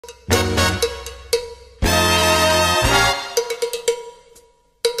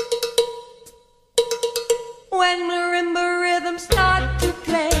When marimba rhythms start to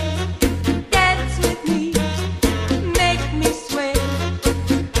play, dance with me, make me sway,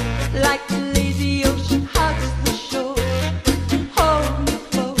 like the lazy ocean hugs the shore. Hold me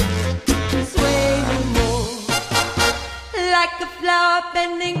close, sway me more, like a flower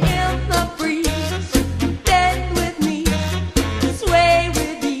bending in the breeze. Bend with me, sway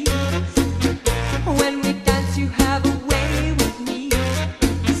with ease. When we dance, you have a way with me.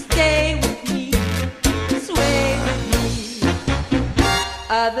 Stay with me, sway with me.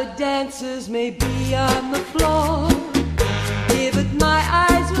 Other dancers may be on the floor, but my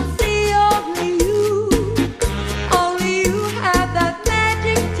eyes will see only you. Only you have that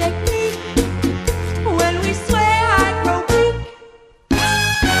magic technique. When we sway, I grow weak.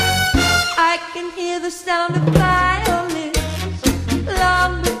 I can hear the sound of violins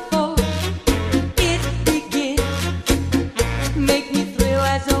long before it begins. Make me thrill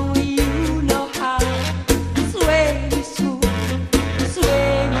as only you know how. Sway me smooth,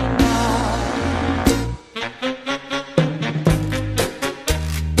 sway me now.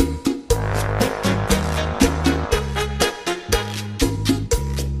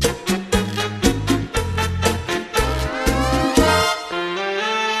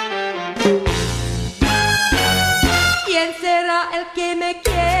 ¿Quién será el que me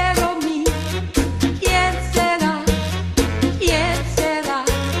quiere a mí? ¿Quién será? ¿Quién será?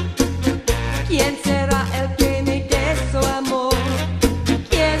 ¿Quién será el que me dé su amor?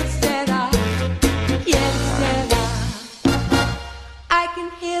 ¿Quién será? ¿Quién será? I can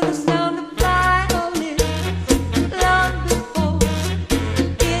hear the sound of violins long before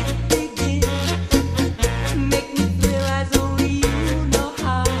it begins. Make me thrill as only you know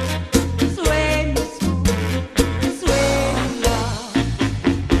how. Sway me smooth, sway me now.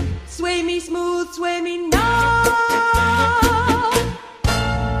 Sway me smooth, sway me now.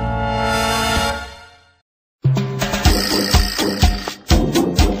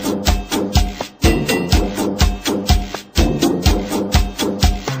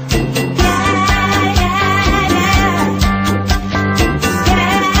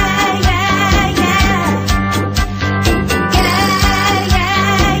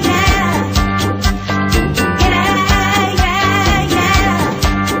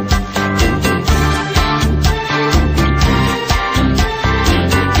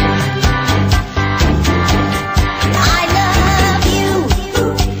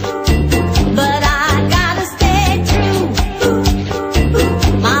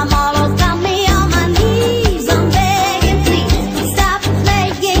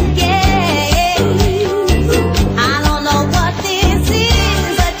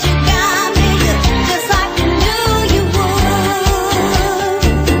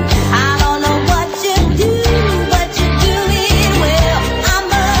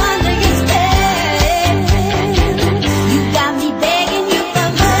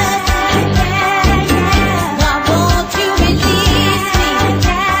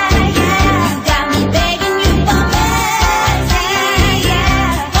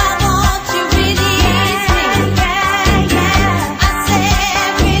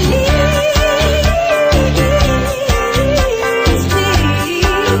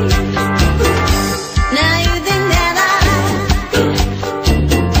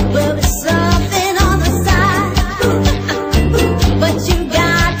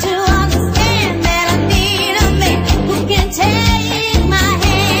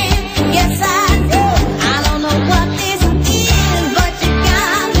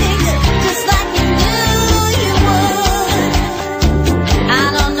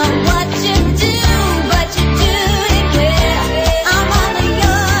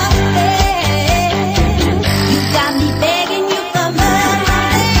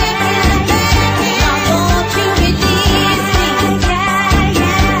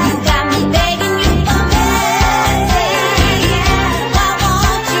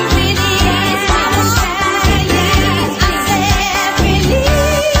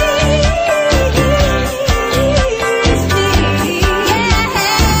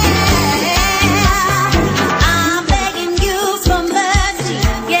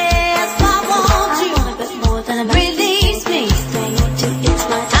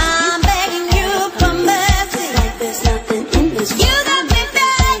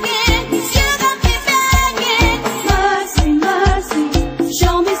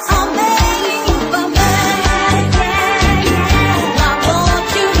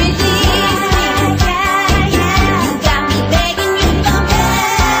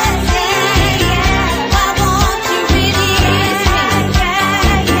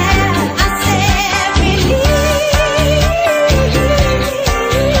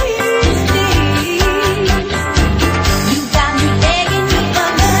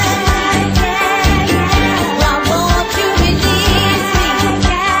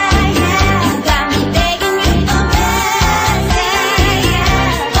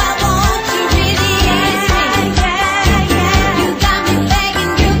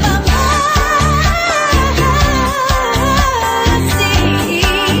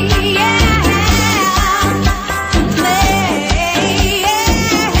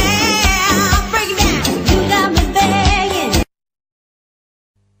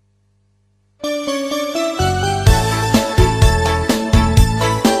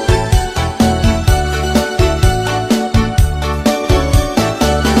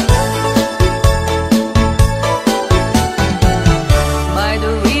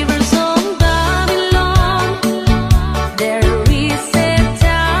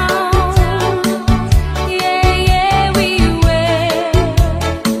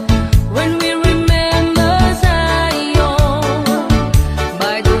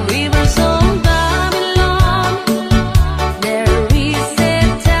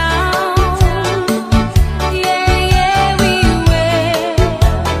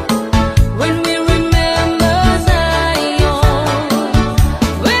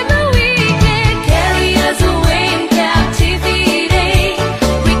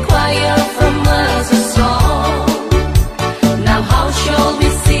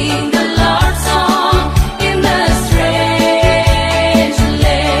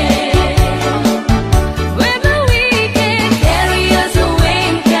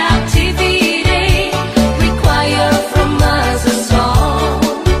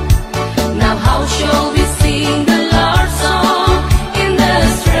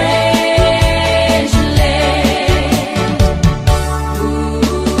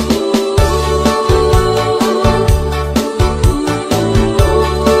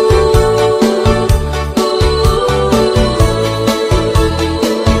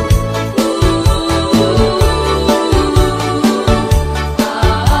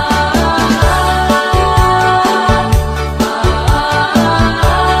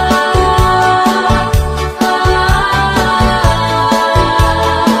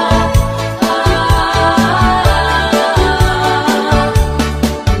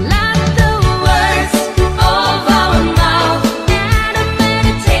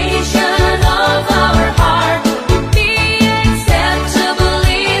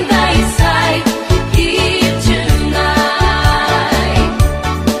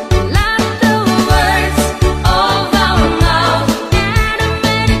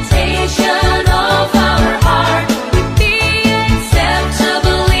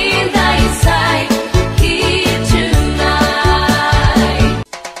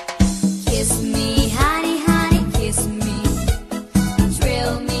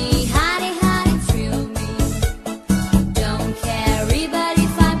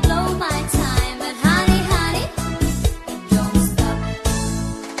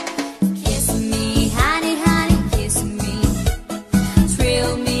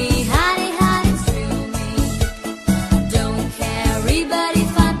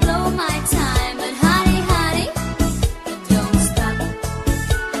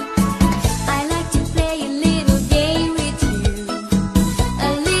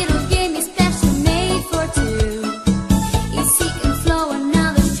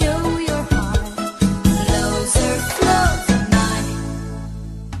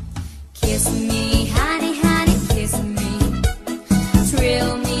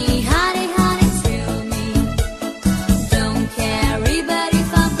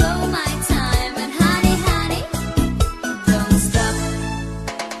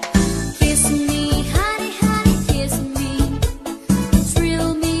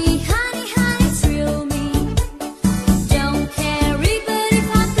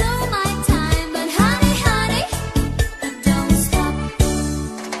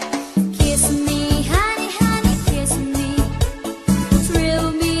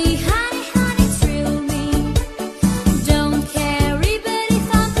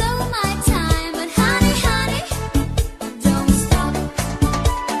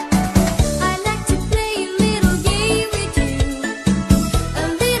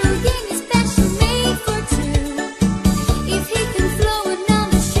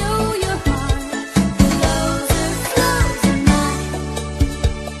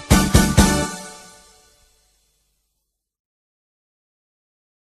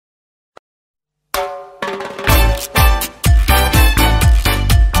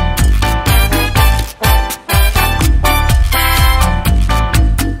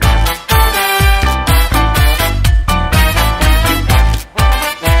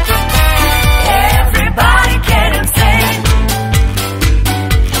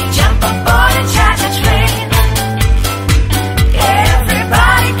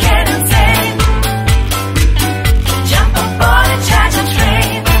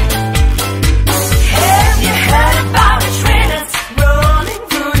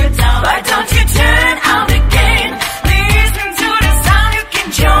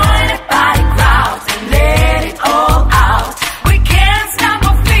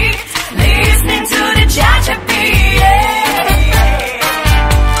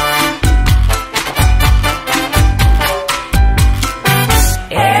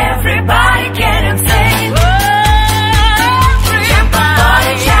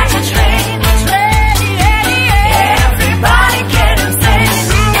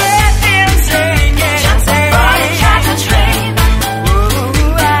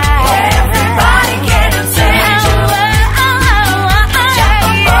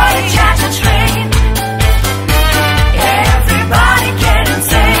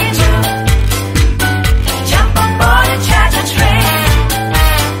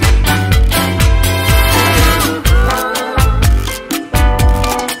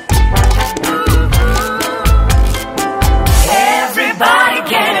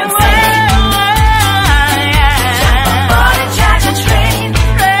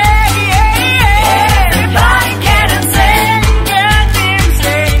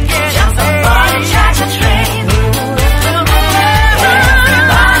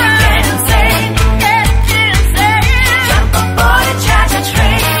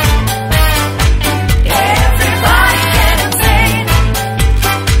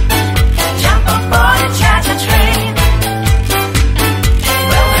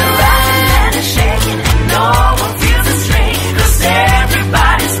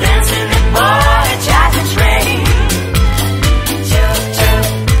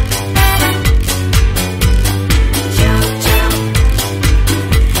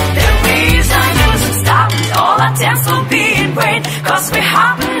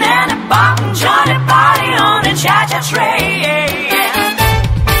 chacha train.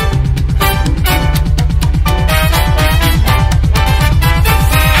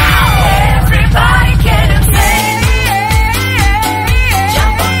 Everybody get insane.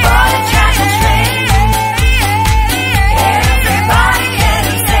 Jump on board the chacha train. Everybody get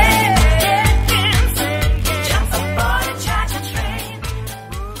insane. Jump on board the chacha train.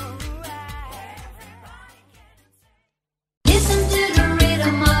 Listen to the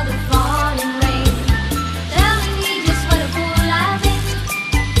rhythm of the falling rain, telling me just what a fool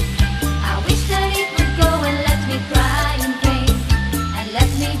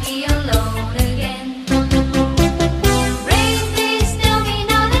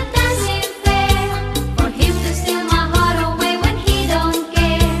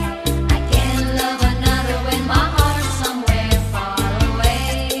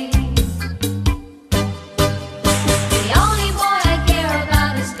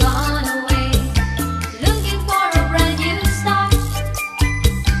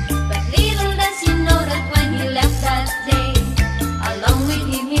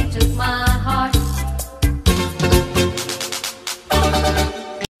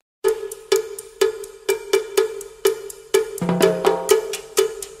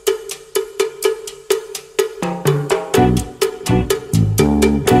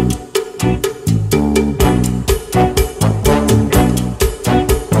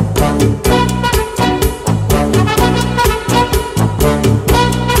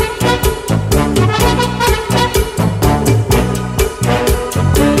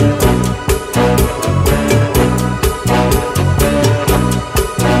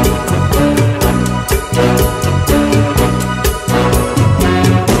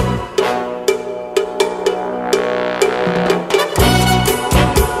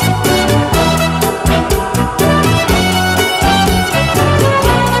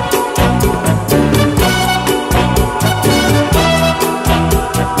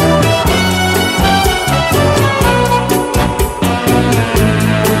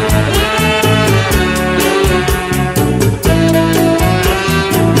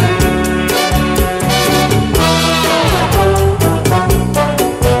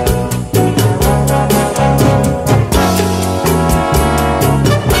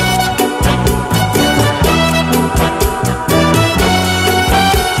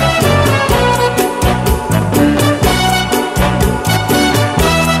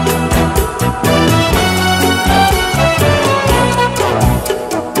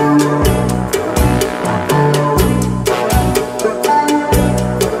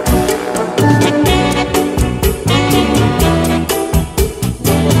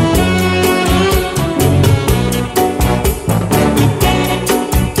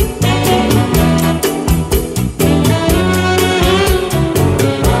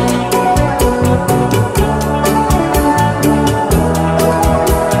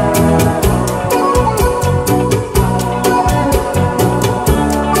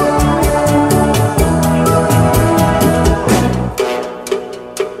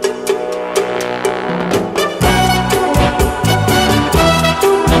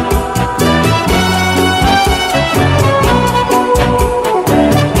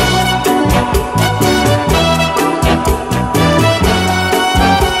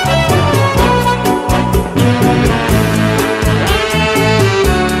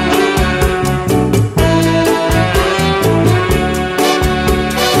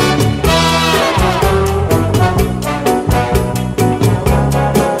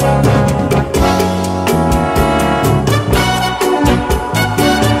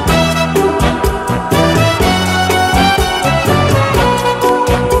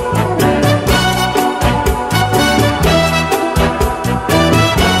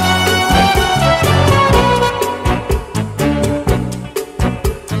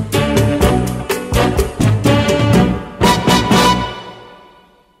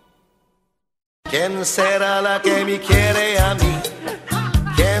 ¿Quién será la que me quiere a mí?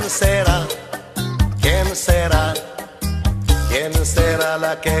 ¿Quién será? ¿Quién será? ¿Quién será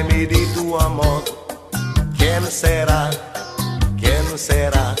la que me di tu amor? ¿Quién será? ¿Quién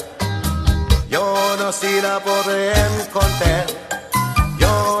será? Yo no sé la podré encontrar.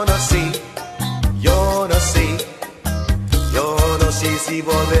 Yo no sé, yo no sé. Yo no sé si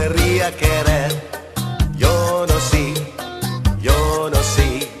volvería a querer. Yo no sé, yo no sé.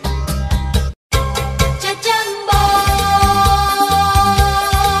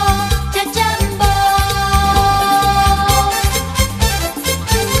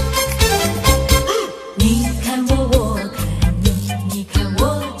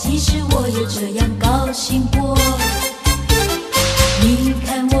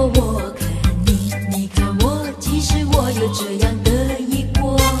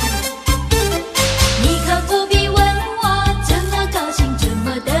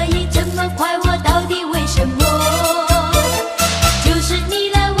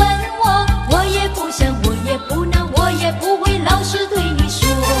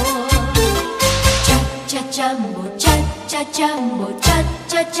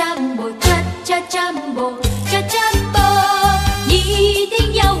一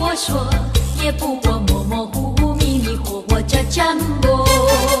定要我说，也不过模模糊糊、迷迷糊糊，这占卜。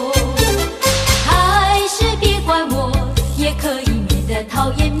还是别管我，也可以免得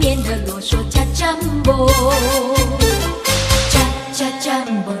讨厌，免得啰嗦，加占卜。加占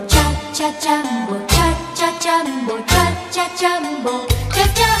卜，加占卜，加占卜，加占卜，加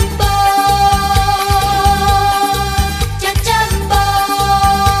占卜。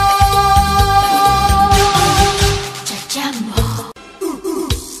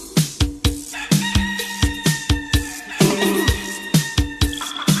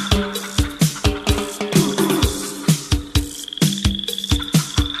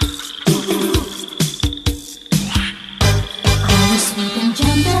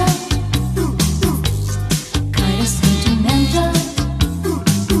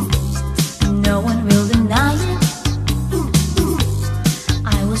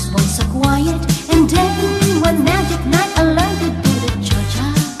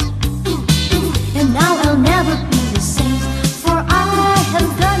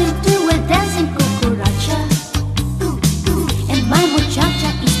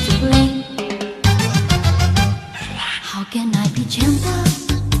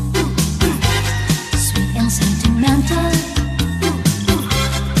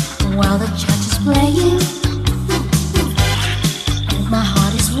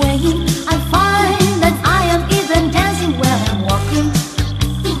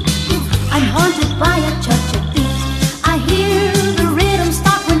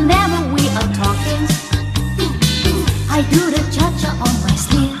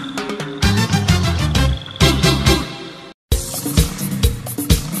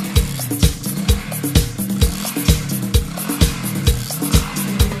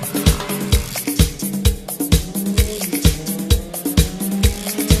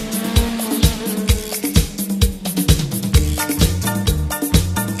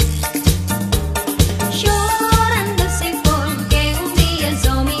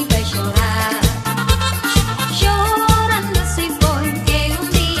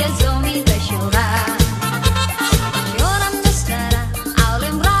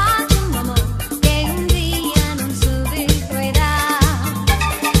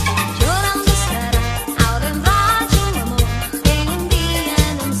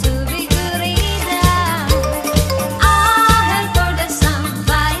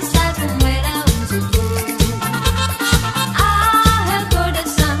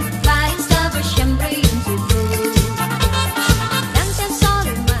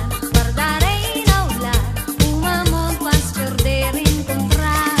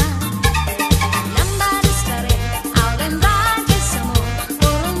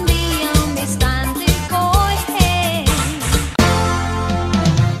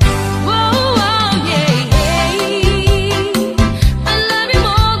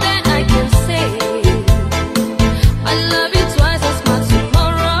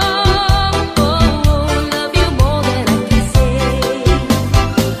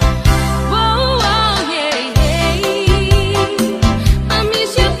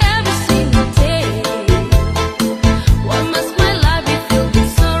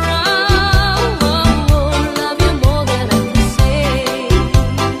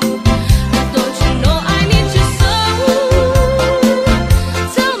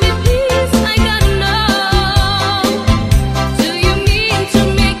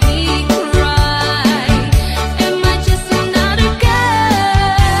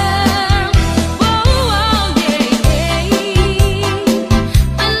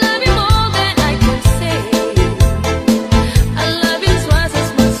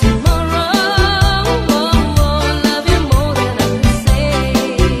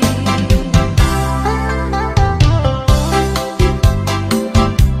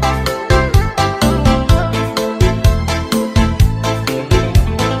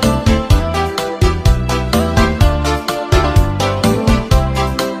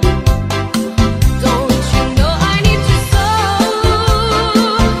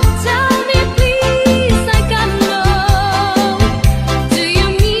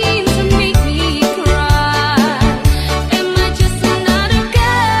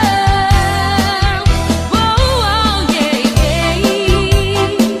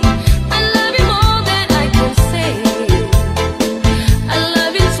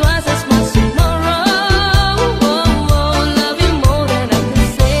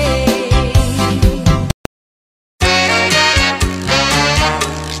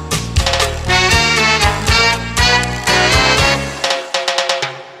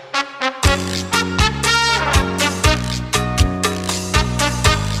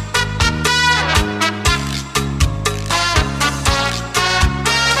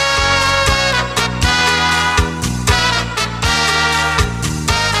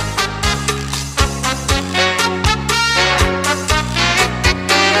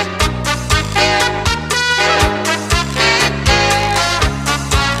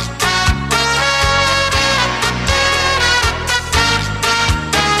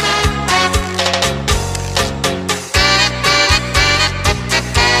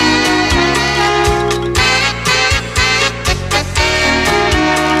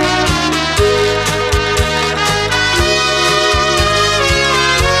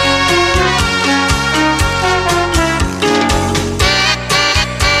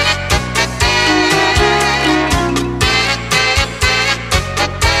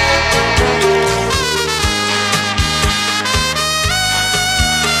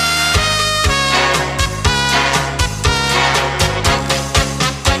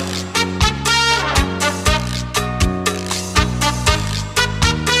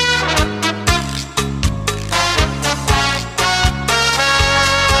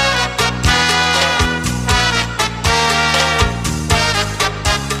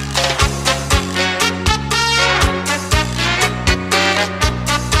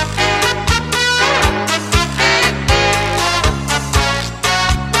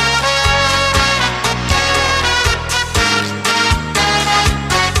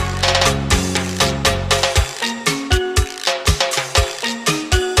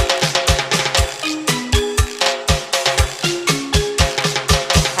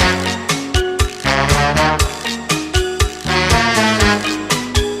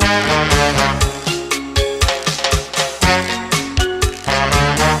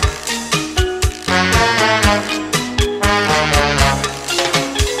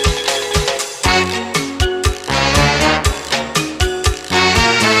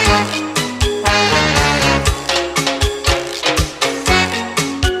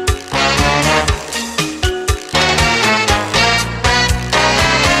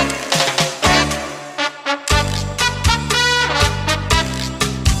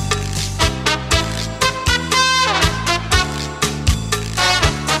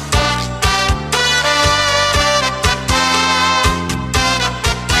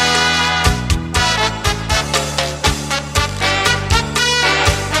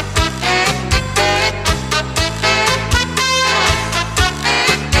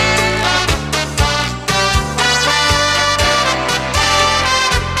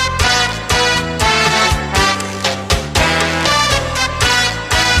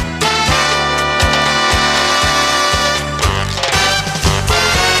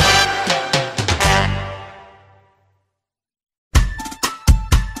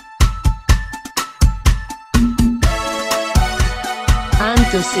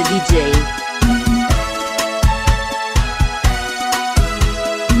Santos DJ.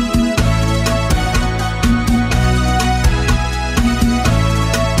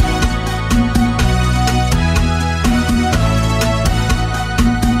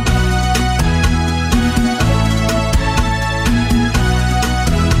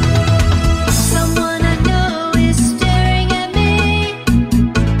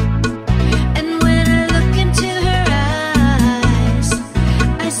 And when I look into her eyes,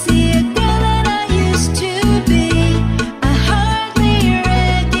 I see a girl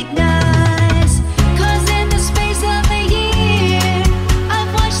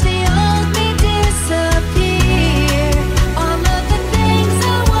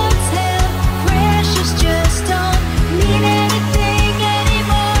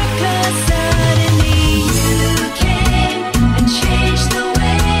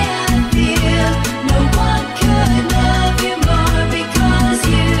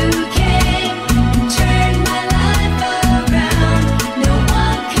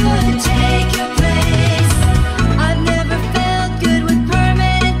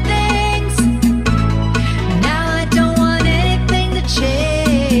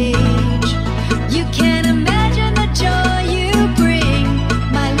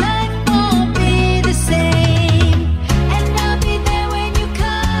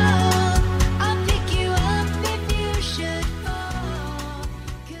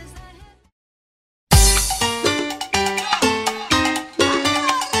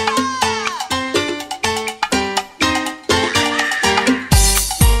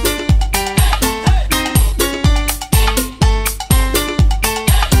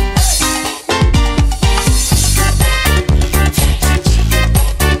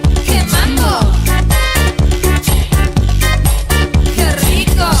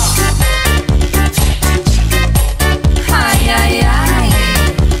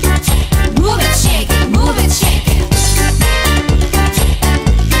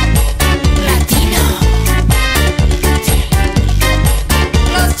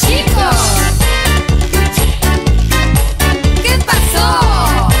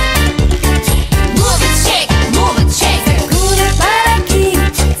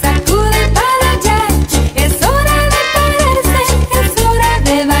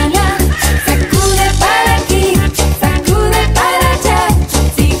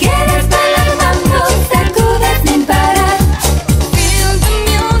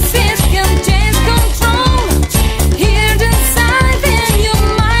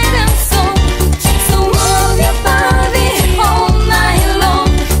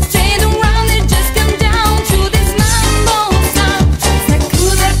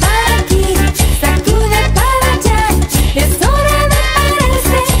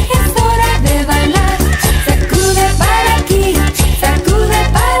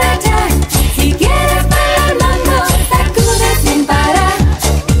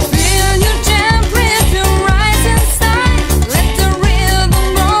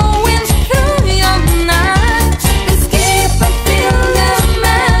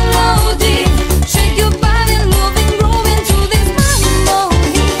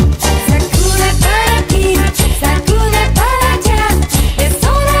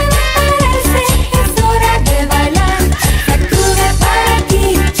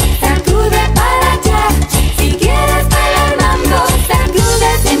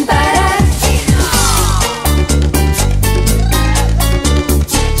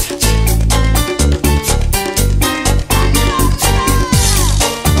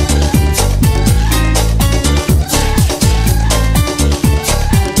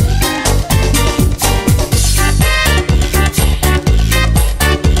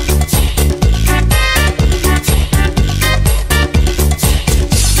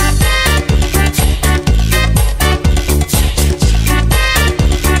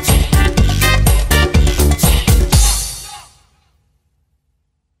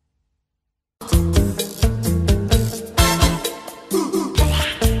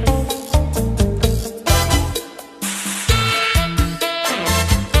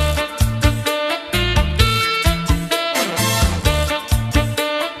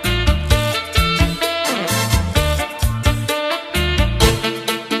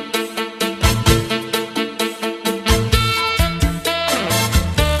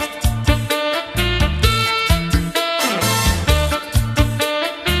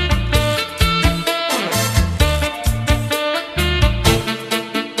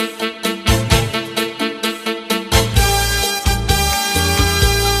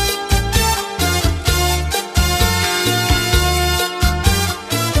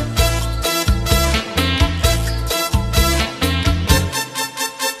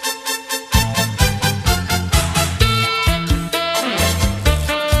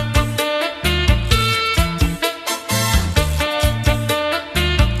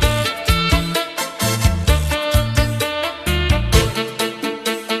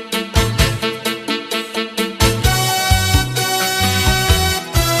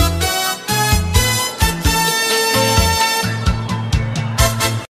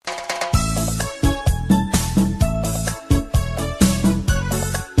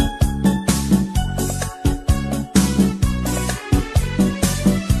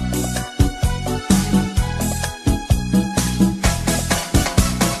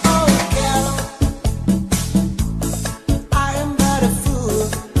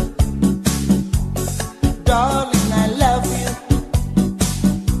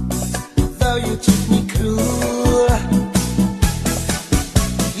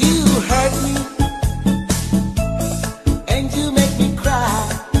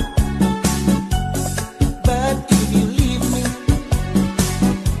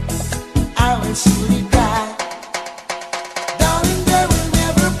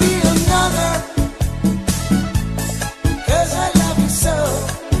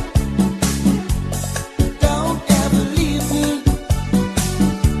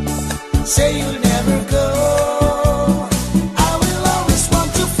say you'll never go. I will always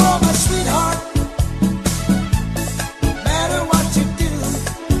want you for my sweetheart, no matter what you do.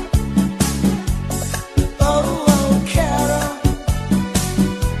 Oh, oh, Carol,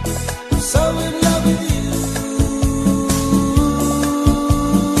 I'm so in love with you.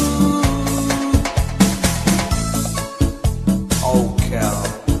 Oh, Carol,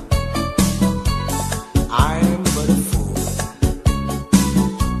 I'm but a fool.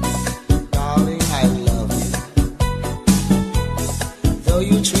 Darling, I love you, though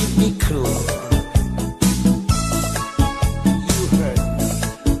you treat me cruel. You hurt me,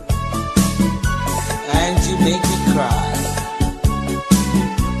 and you make me cry.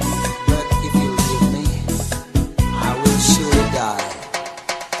 But if you leave me, I will surely die.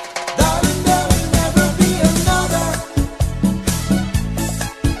 Darling, there will never be another,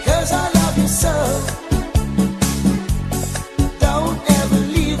 'cause I love you so. Don't ever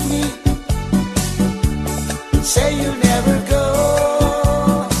leave me, say you'll never go.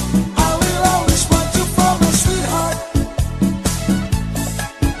 I will always want you for my sweetheart,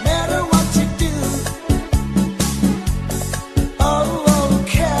 no matter what you do. Oh, oh,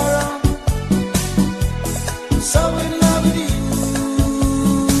 Carol, I'm so in love with you.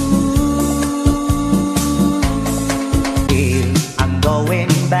 I'm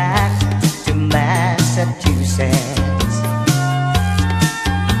going back to Massachusetts.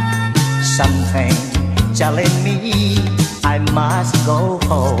 Something telling me I must go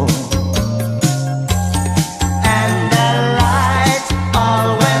home. And the lights all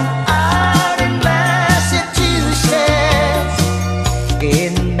went out in Massachusetts.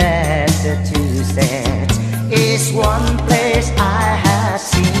 In Massachusetts is one place I have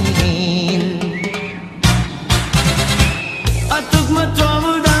seen. I took my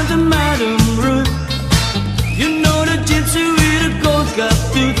trouble down to Madame Ruth. You know the gypsy with the gold cup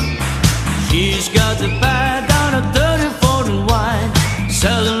tooth. She's got the bag down at 34th and wine,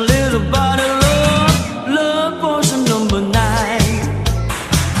 selling little bottle of love potion number 9.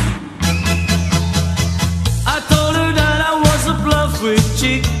 I told her that I was a bluff with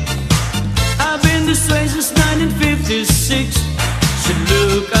chick. I've been this way since 1956. She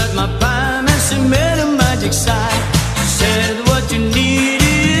looked at my palm and she made a magic sign. She said, what you need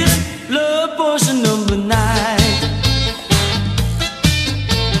is love potion number 9.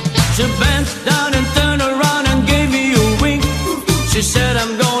 She bent down and turned around and gave me a wink. She said,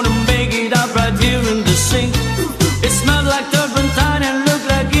 I'm gonna make it up right here in the sink. It smelled like turpentine and looked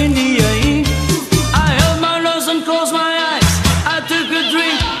like India ink. I held my nose and closed my eyes. I took a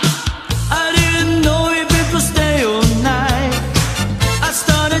drink. I didn't know if it would stay all night. I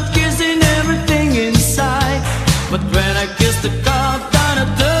started kissing everything inside. But when I kissed the cop down at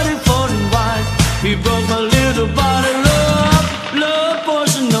 34th and wine, he broke my little bottle of love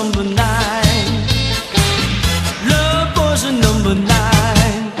potion number 9.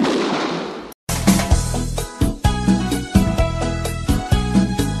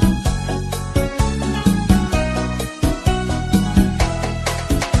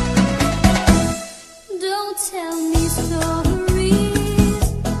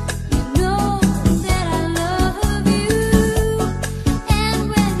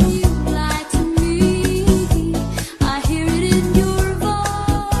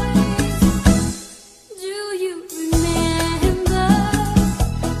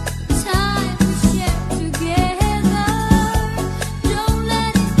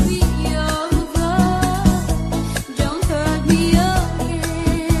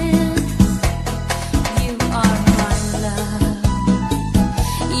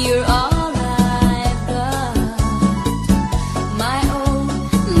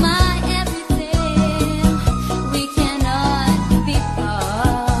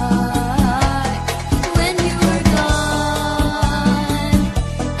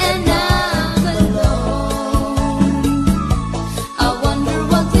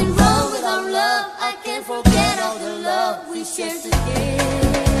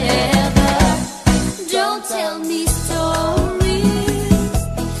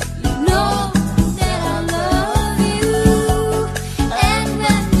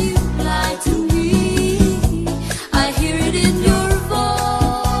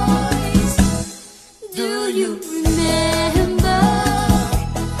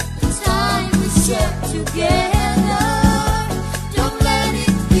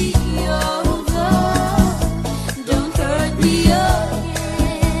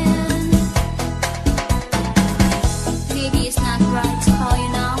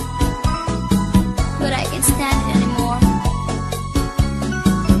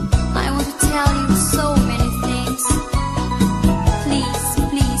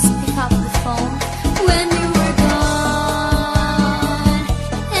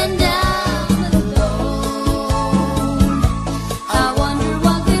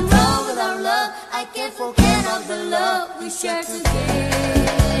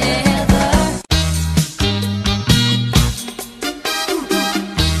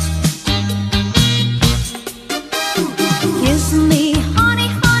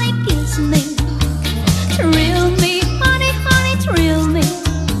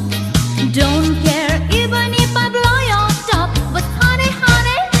 Don't care even if I blow your top, but honey,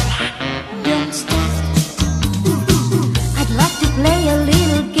 honey, don't stop. I'd love to play a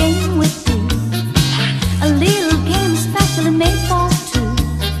little game with you, a little game specially made for two.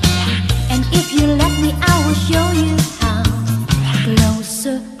 And if you let me, I will show you how.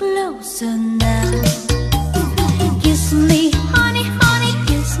 Closer, closer now. Kiss me, honey, honey,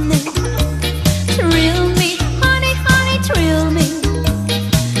 kiss me. Thrill me, honey, honey, thrill me.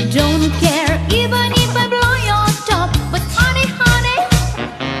 Don't care even if I blow your top, but honey, honey,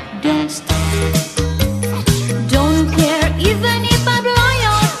 don't stop. Don't care even if I blow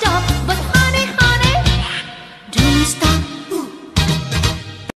your top, but honey, honey, don't stop.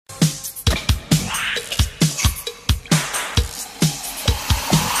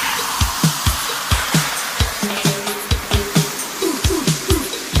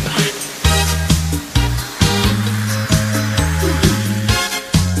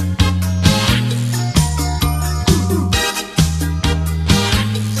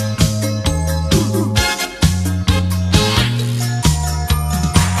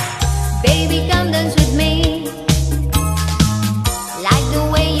 Baby, come dance with me, like the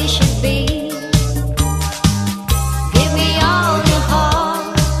way you should be. Give me all your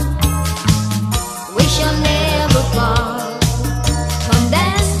heart, we shall never part. Come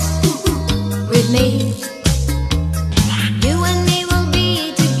dance with me. You and me will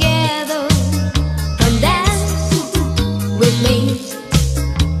be together. Come dance with me.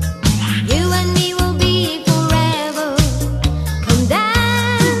 You and me will be forever. Come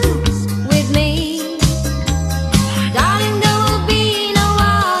dance with me. Darling, there will be no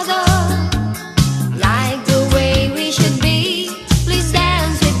other like the way we should be. Please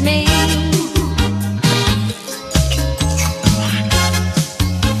dance with me.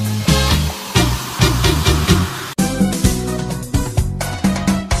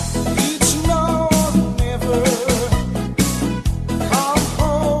 It's now or never. Come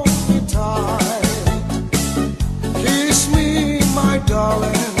hold me tight. Kiss me, my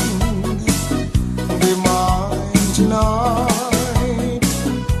darling. Be mine tonight.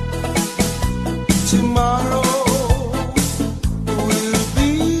 Tomorrow will be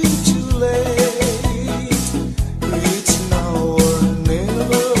too late. It's now or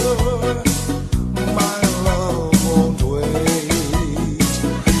never. My love won't wait.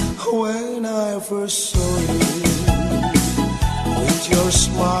 When I first saw you, with your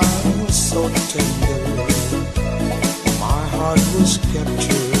smile so tender, my heart was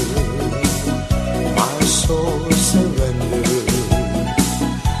captured, my soul surrendered.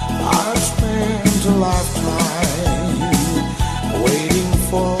 I've spent a lifetime waiting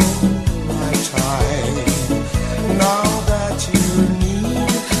for the right time. Now that you're near,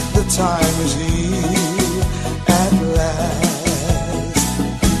 the time is here at last.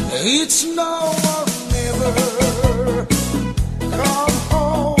 It's now or never. Come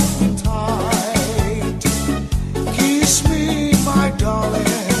hold me tight. Kiss me, my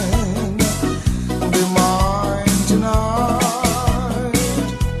darling. Be mine tonight.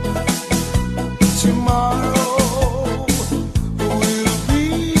 Tomorrow will be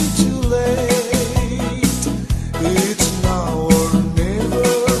too late. It's now or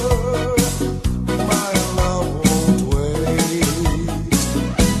never. My love won't wait.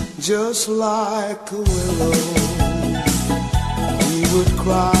 Just like a willow, we would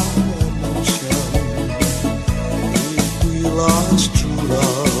cry an ocean if we lost true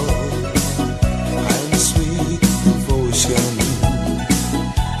love and sweet devotion.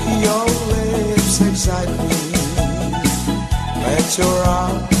 Your lips excite me, let your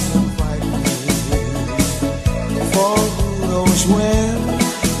arms invite me. For who knows when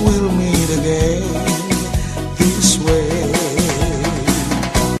we'll meet again this way.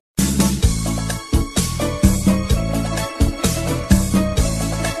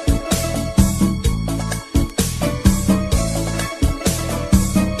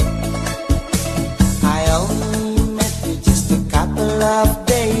 I only met you just a couple of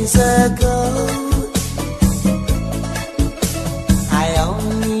days ago. I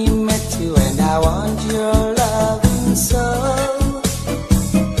only met you and I want your loving so.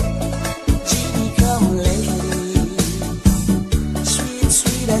 Genie, come lately, sweet,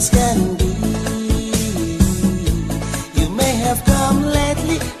 sweet as can be. You may have come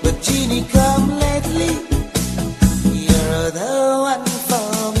lately, but Genie, come lately. You're the one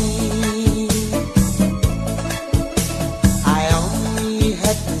for me. I only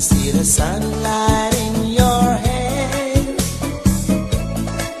had to see the sunlight in your hair,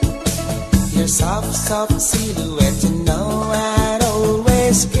 your soft, soft silhouette. You know I'd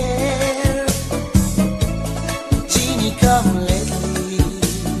always care. Genie, come lately,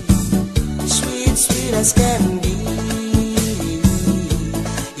 as can be.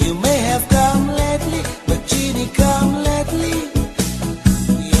 You may have come lately, but Jeannie, come lately.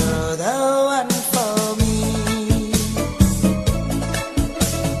 You're the one for me.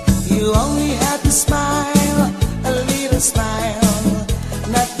 You only had to smile, a little smile,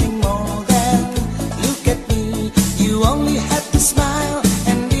 nothing more than look at me. You only had to smile,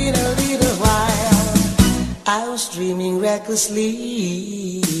 and in a little while I was dreaming recklessly.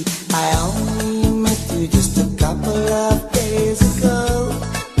 I only met you just a couple of days ago,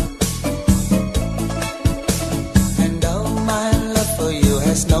 and oh, my love for you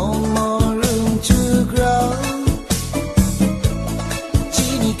has no more room to grow.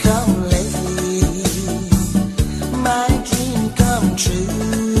 Jeannie, come lately, my dream come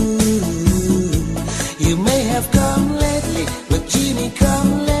true. You may have come lately, but Jeannie,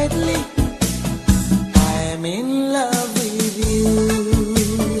 come lately. I'm in love with you.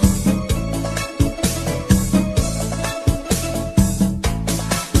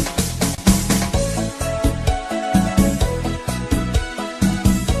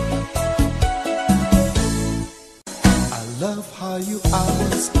 I love how you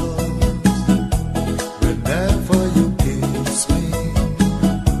ask whenever you kiss me,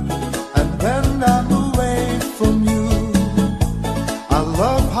 and when I'm away from you, I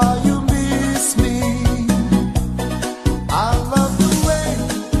love how you miss me. I love the way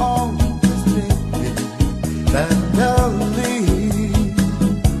you always treat me tenderly,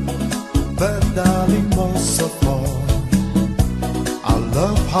 but darling, most of all, I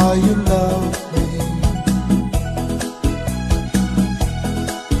love how you love me.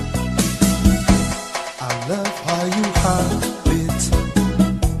 I love how you have it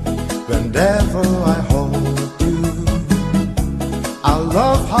whenever I hold you. I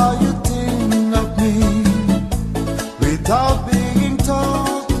love how you think of me without being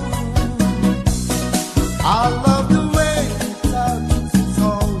told to. I love the way you touch is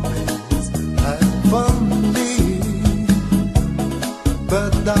always heavenly,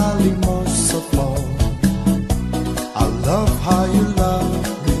 but darling, most of all, I love how you love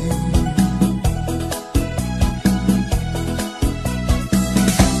me.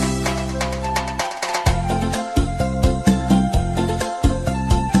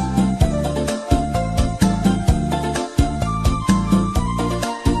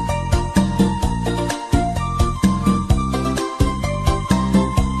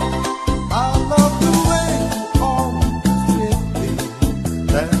 I love the way you always treat me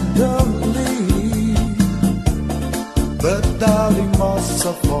tenderly, but darling, most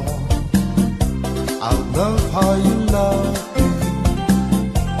of all, I love how you love me.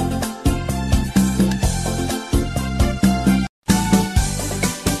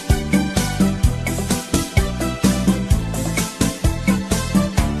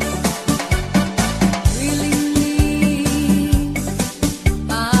 Willingly,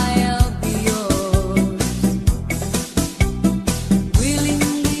 I'll be yours.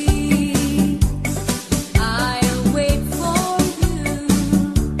 Willingly, I'll wait for you.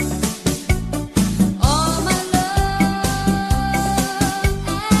 All my love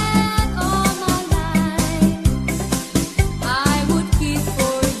and all my life, I would keep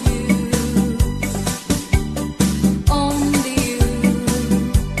for you. Only you.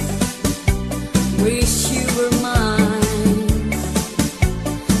 Wish you were mine.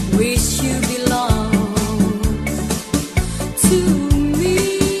 Wish you belonged to me.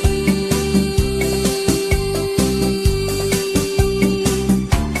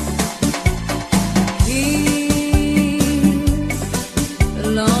 Here,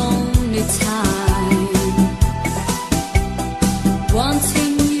 lonely time,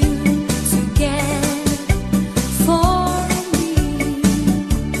 wanting you to get for me.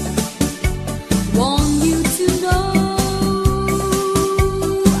 Want you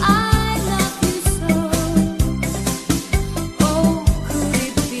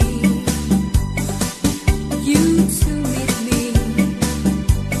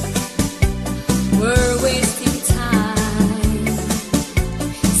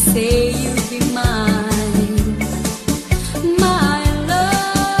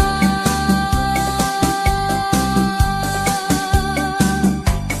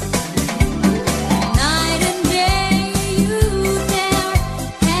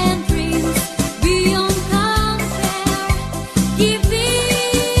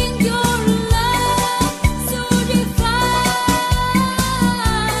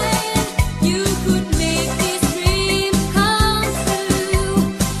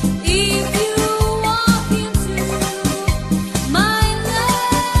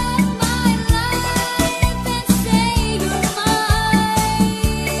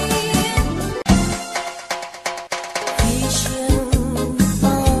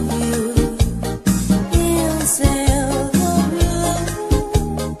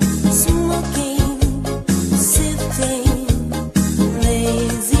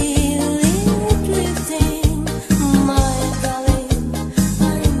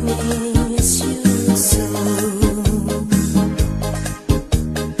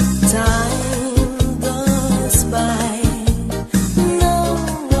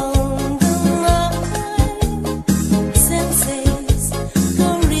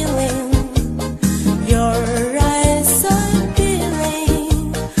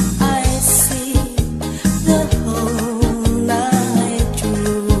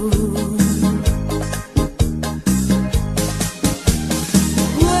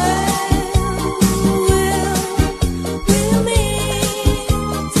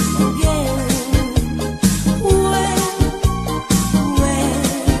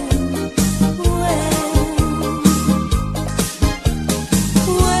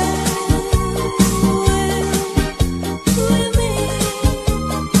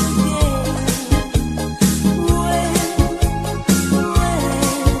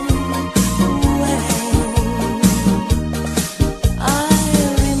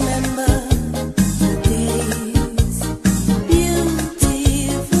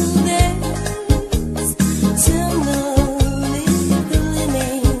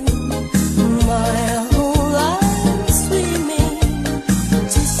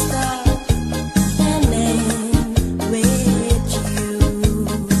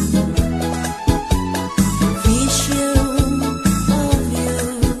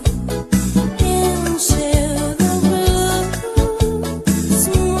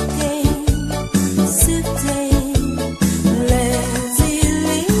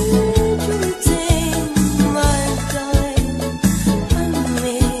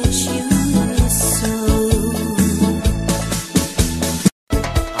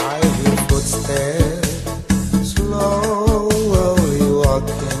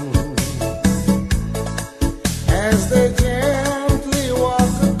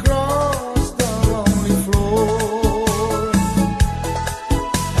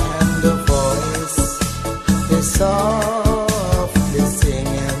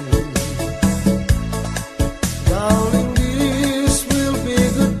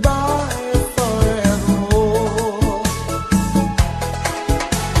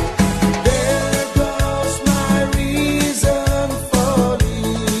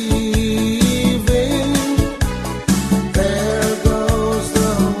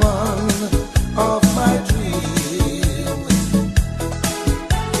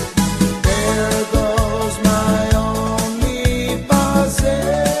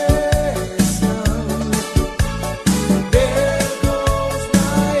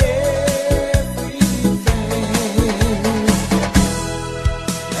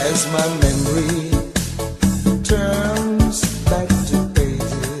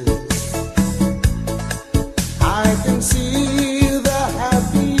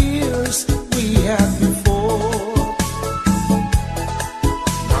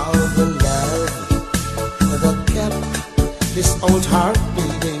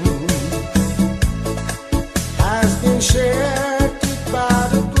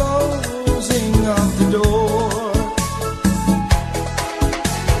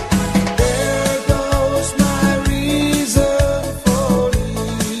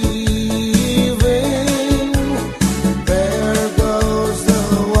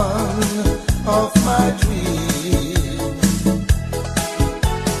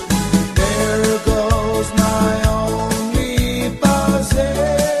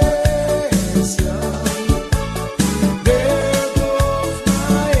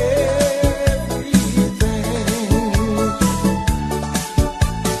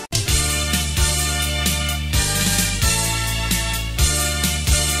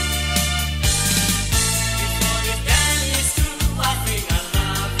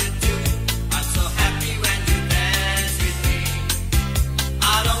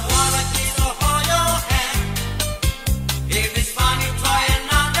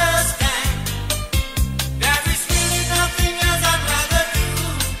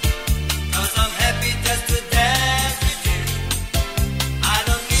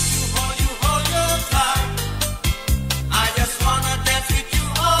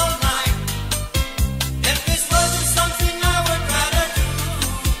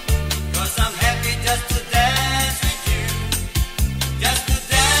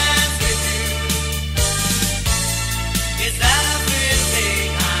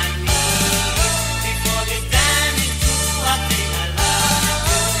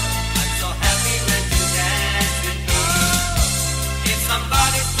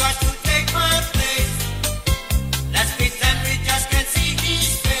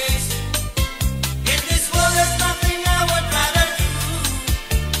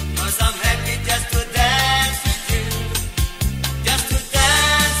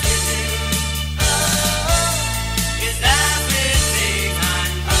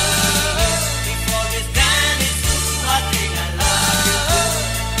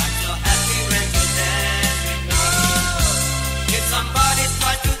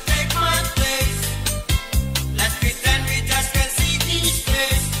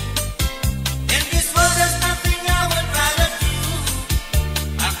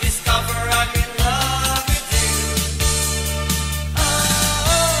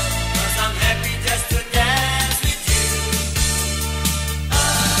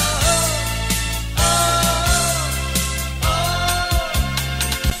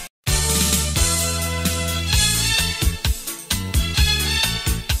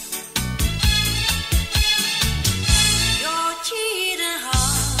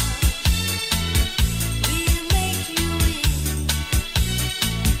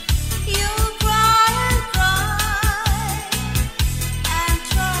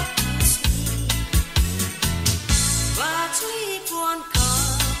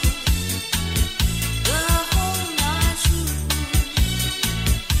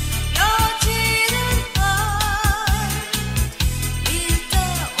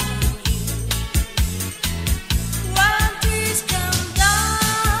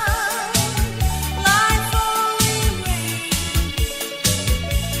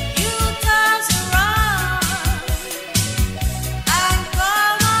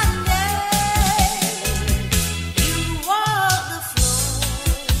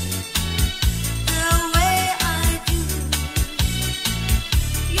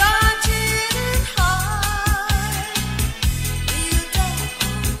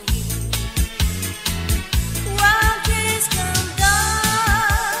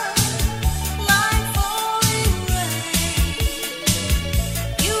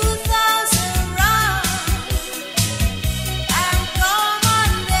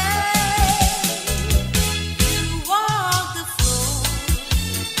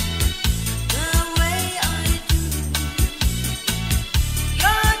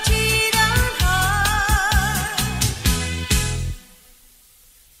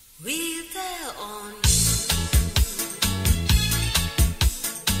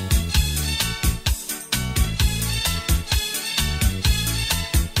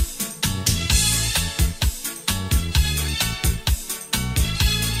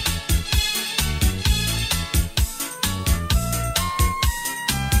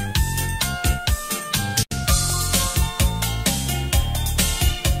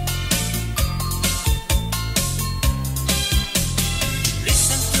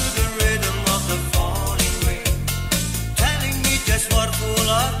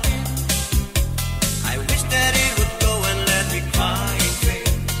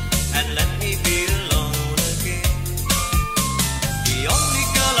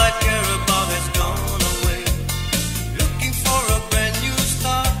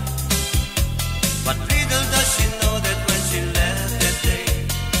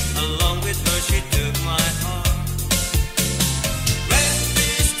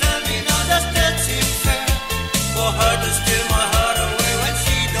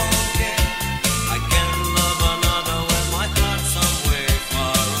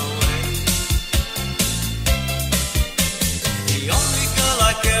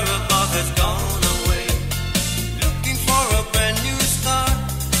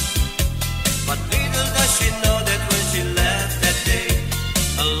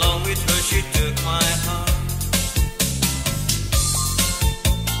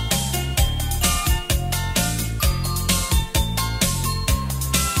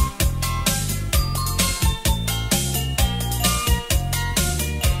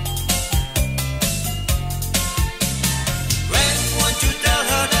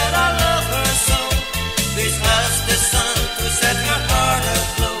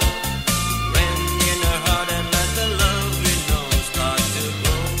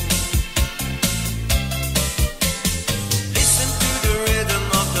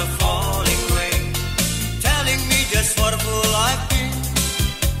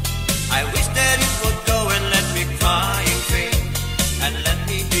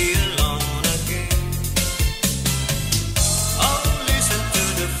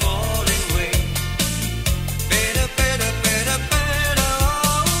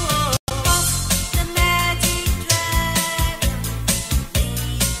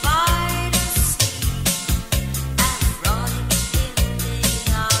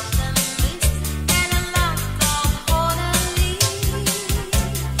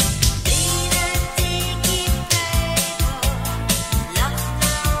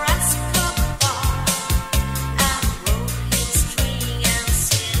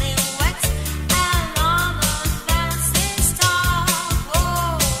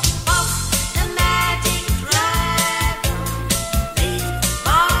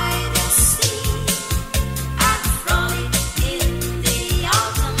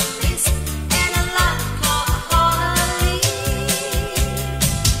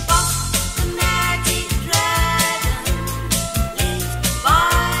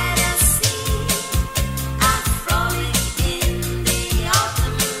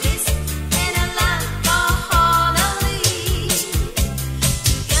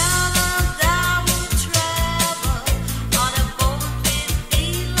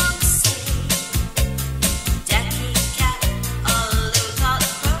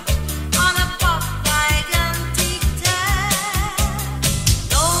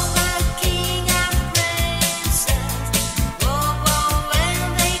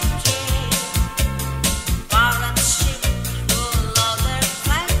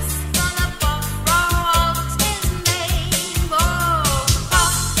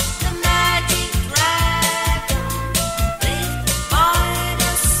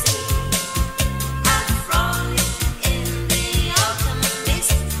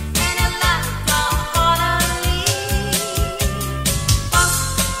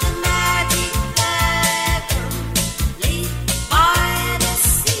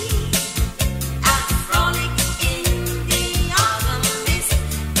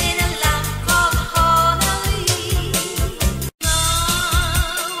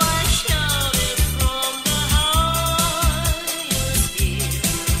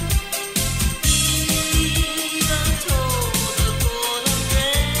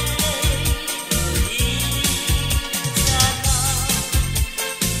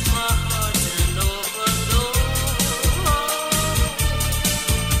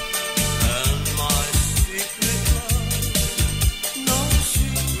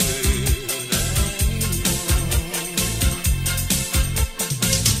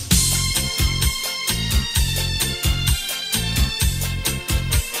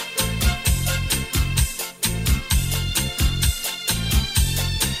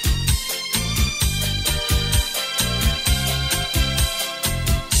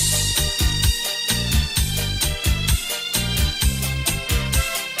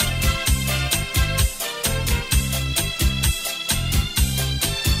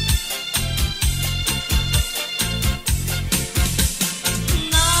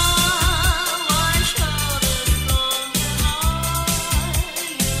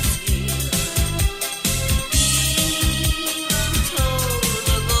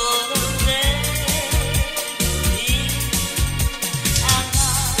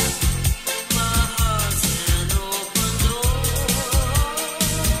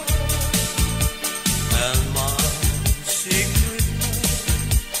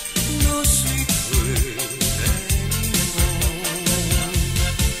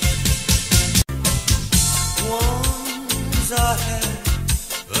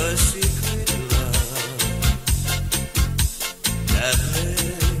a secret love that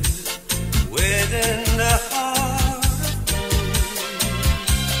lives within the heart of moon.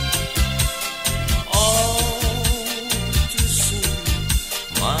 All too soon,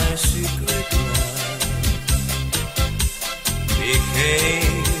 my secret love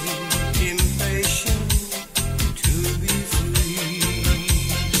became impatient to be free.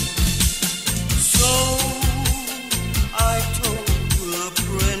 So I told a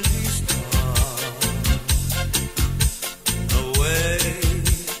friendly star the way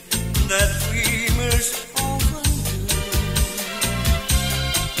that dreamers often do,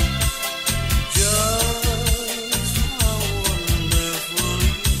 just how wonderful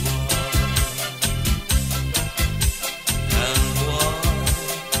you are, and why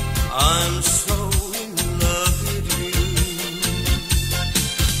I'm so in love with you.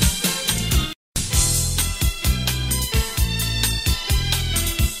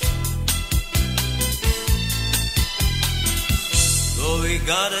 So we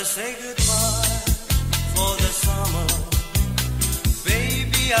gotta say goodbye for the summer.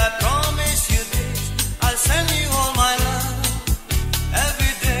 Baby, I promise you this, I'll send you all my love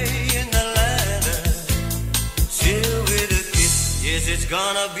every day in the letter, sealed with a kiss. Yes, it's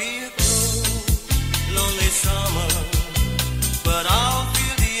gonna be a cool, lonely summer, but I'll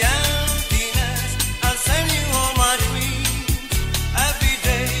feel the emptiness. I'll send you all my dreams every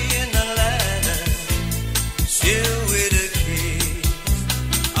day in the letter, sealed with a kiss.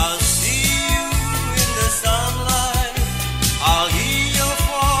 I'll see you in the sunlight, I'll hear your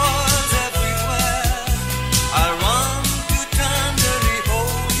voice everywhere. I run to tenderly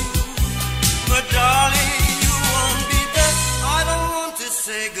hold you, but darling, you won't be there. I don't want to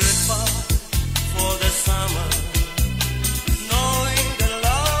say goodbye for the summer, knowing the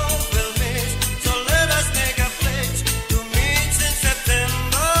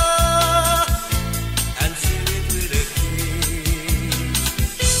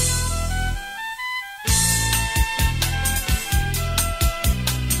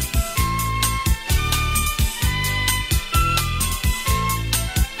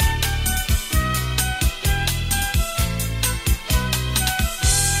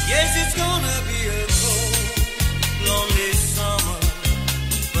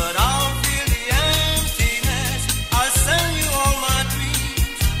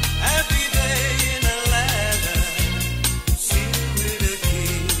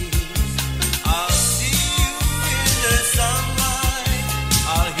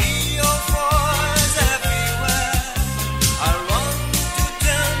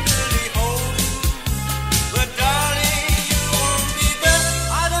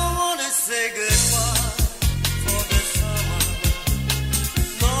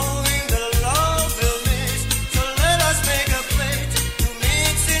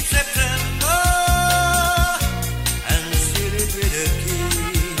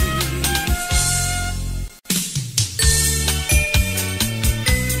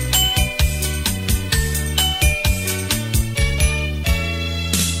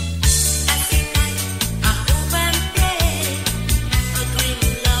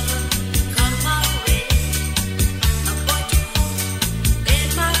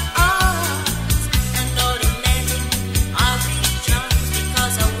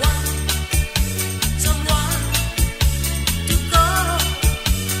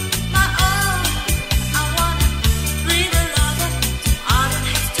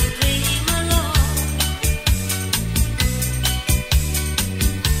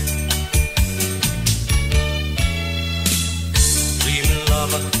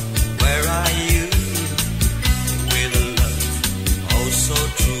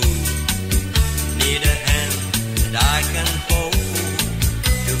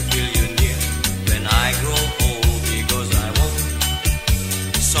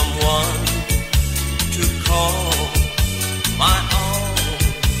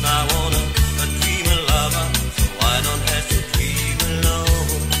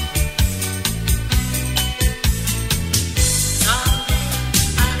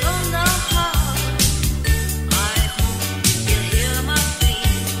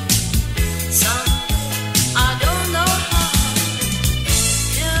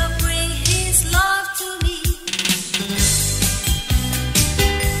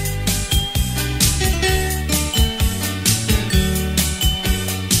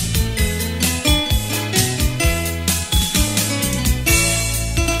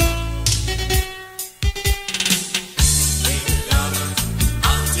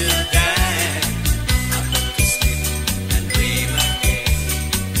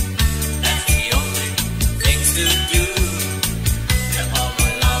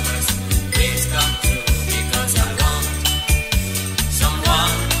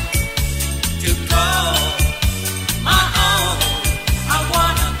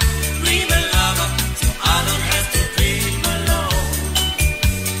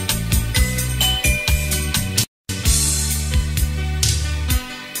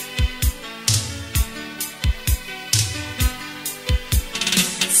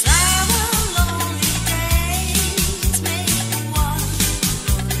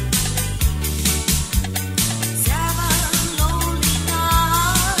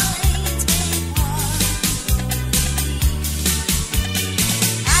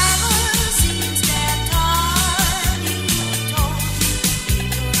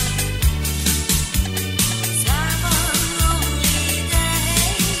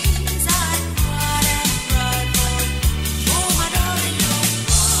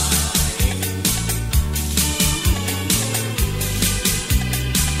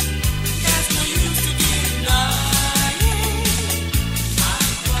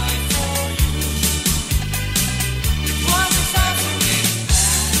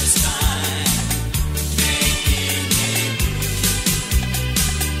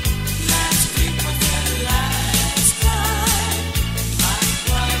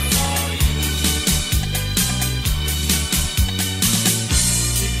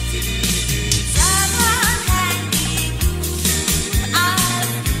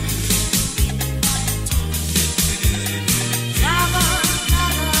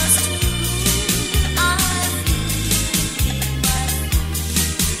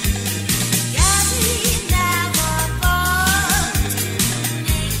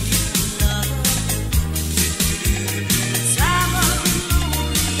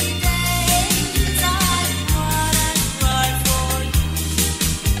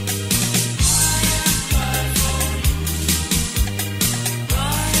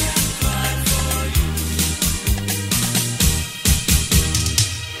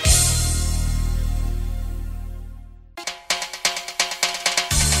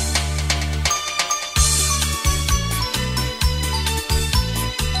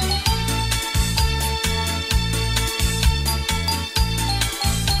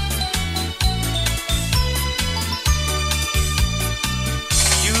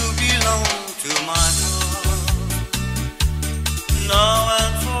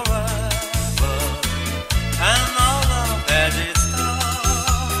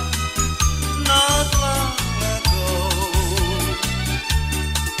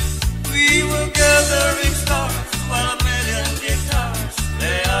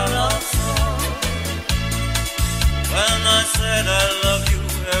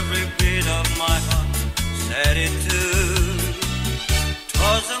my heart said it too.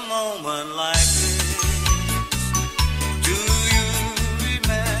 'Twas a moment like this. Do you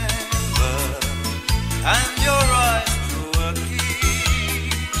remember? And your eyes through a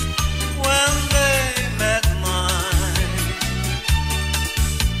kiss when they met mine.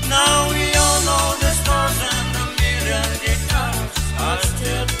 Now we all know the stars and the million guitars are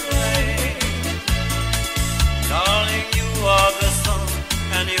still playing. Darling, you are the sun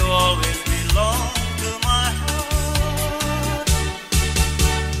and you always belong to my heart.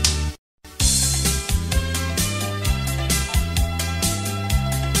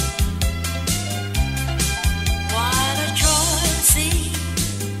 What a choice,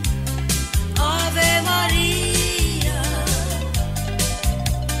 Ave Maria.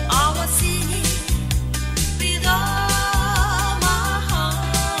 I was singing with all my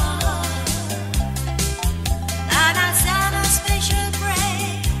heart, and I sang a special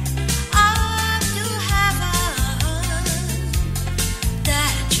prayer up to heaven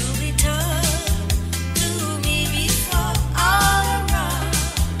that you return to me before all around.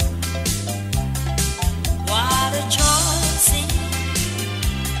 What a choice,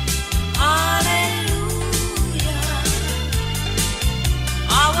 hallelujah.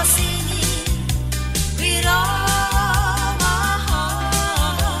 I was singing with all my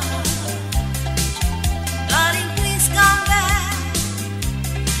heart. Darling, please come back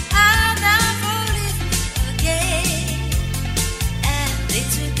and never leave me again. And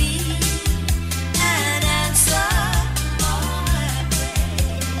this will be an answer to my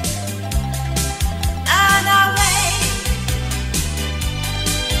prayer. And I wait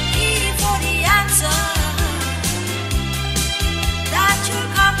for the answer that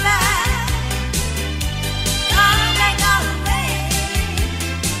you'll come back away.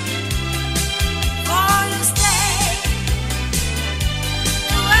 For you stay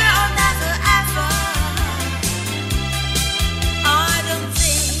where I'll never ever. I don't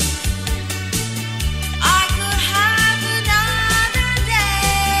think I could have another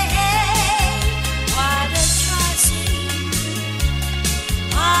day. What a tragedy,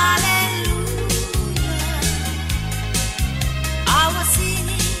 hallelujah. I was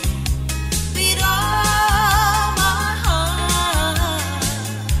singing with all my heart.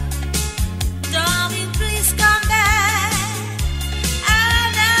 Darling, please come back and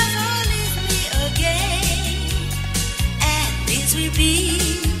never leave me again. And this will be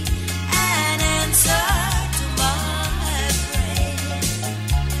an answer to my prayer.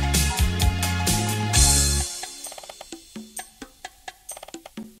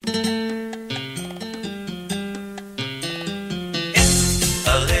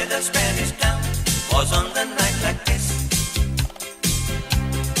 A little Spanish town was on the night like this.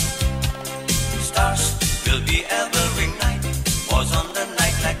 Stars will be every night was on the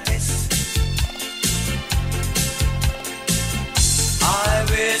night like this. I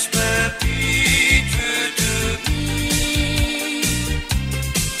whisper, be true to me,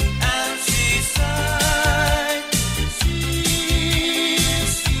 and she sighed,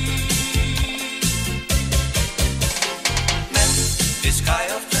 Men, the sky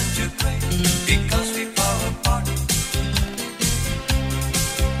often too gray because we far apart.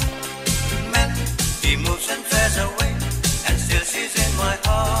 Men, he moves and fares away, and still she's in my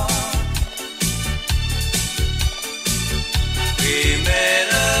heart. We made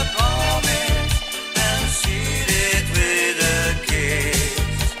a promise and sealed it with a kiss.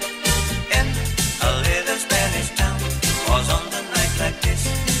 In a little Spanish town was on the night like this.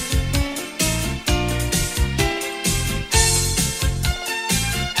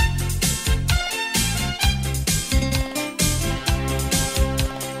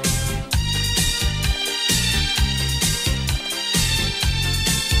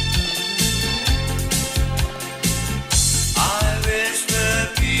 I whisper,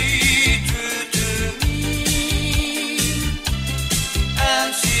 be true to me, and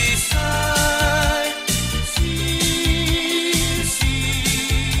she sighed,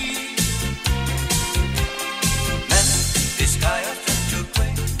 Men, the sky often too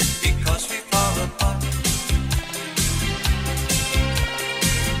gray because we far apart.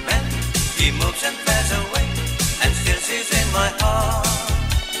 Men, he moves and fares away, and still she's in my heart.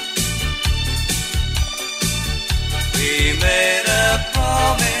 We made a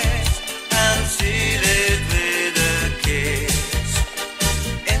promise and sealed it with a kiss.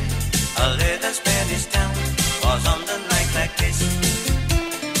 In a little Spanish town was on the night like this.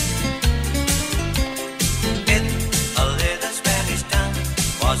 In a little Spanish town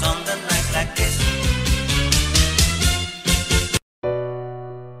was on the night like this.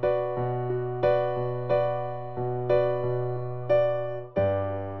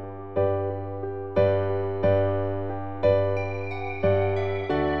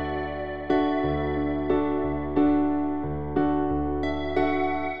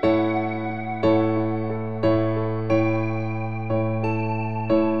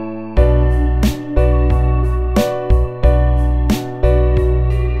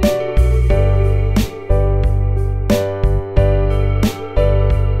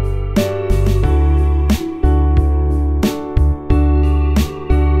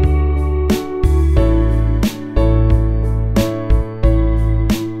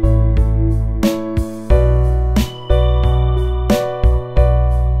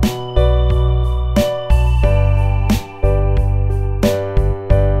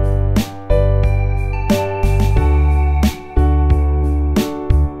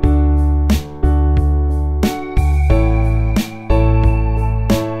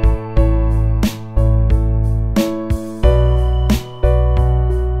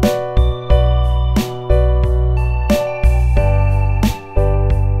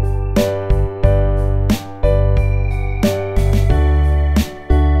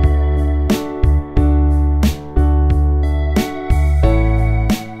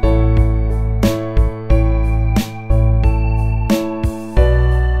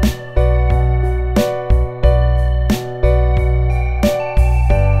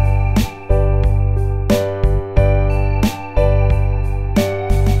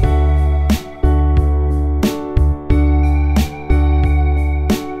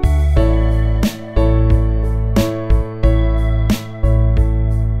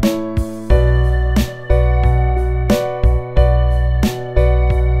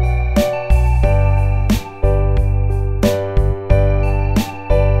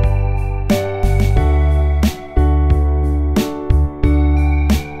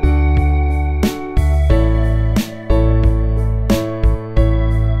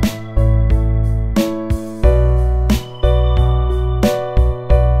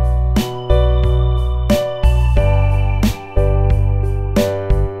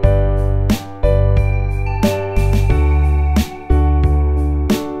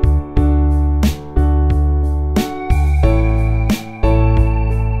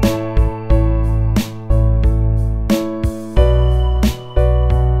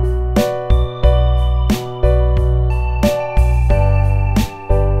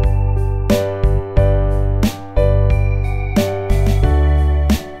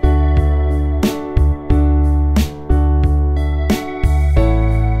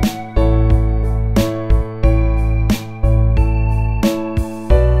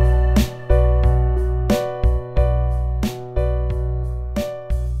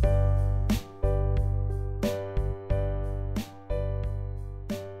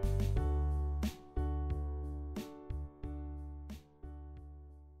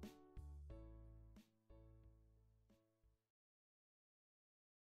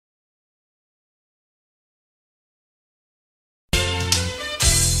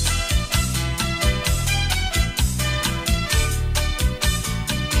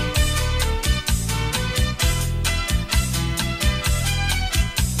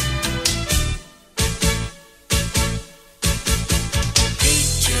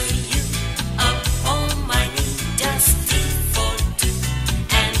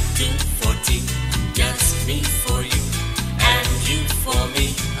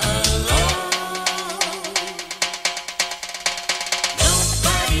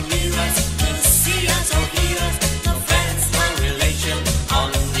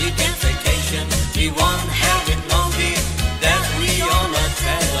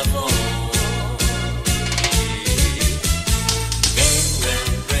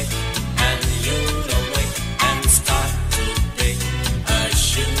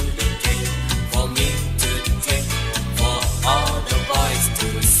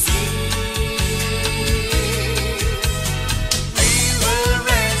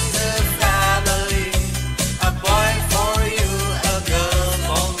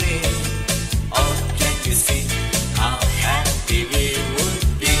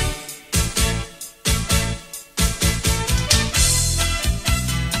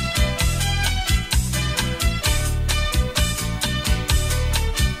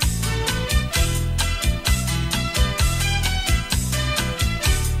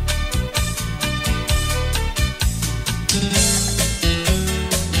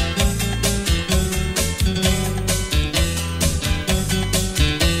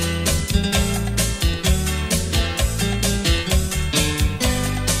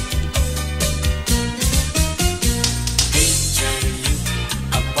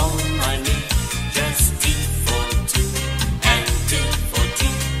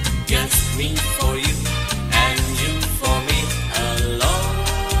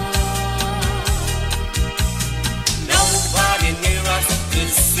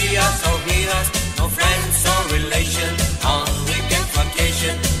 tias or miras, no friends or relation. On weekend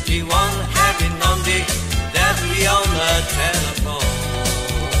vacation, we won't have it on the deadly on the telephone.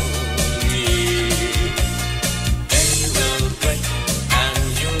 They will break and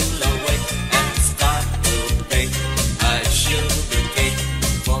you'll awake and start to bake a sugar cake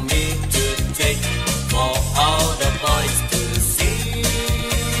for me to take, for all the boys to see.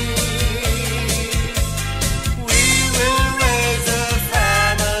 We will raise a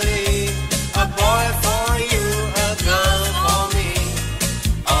family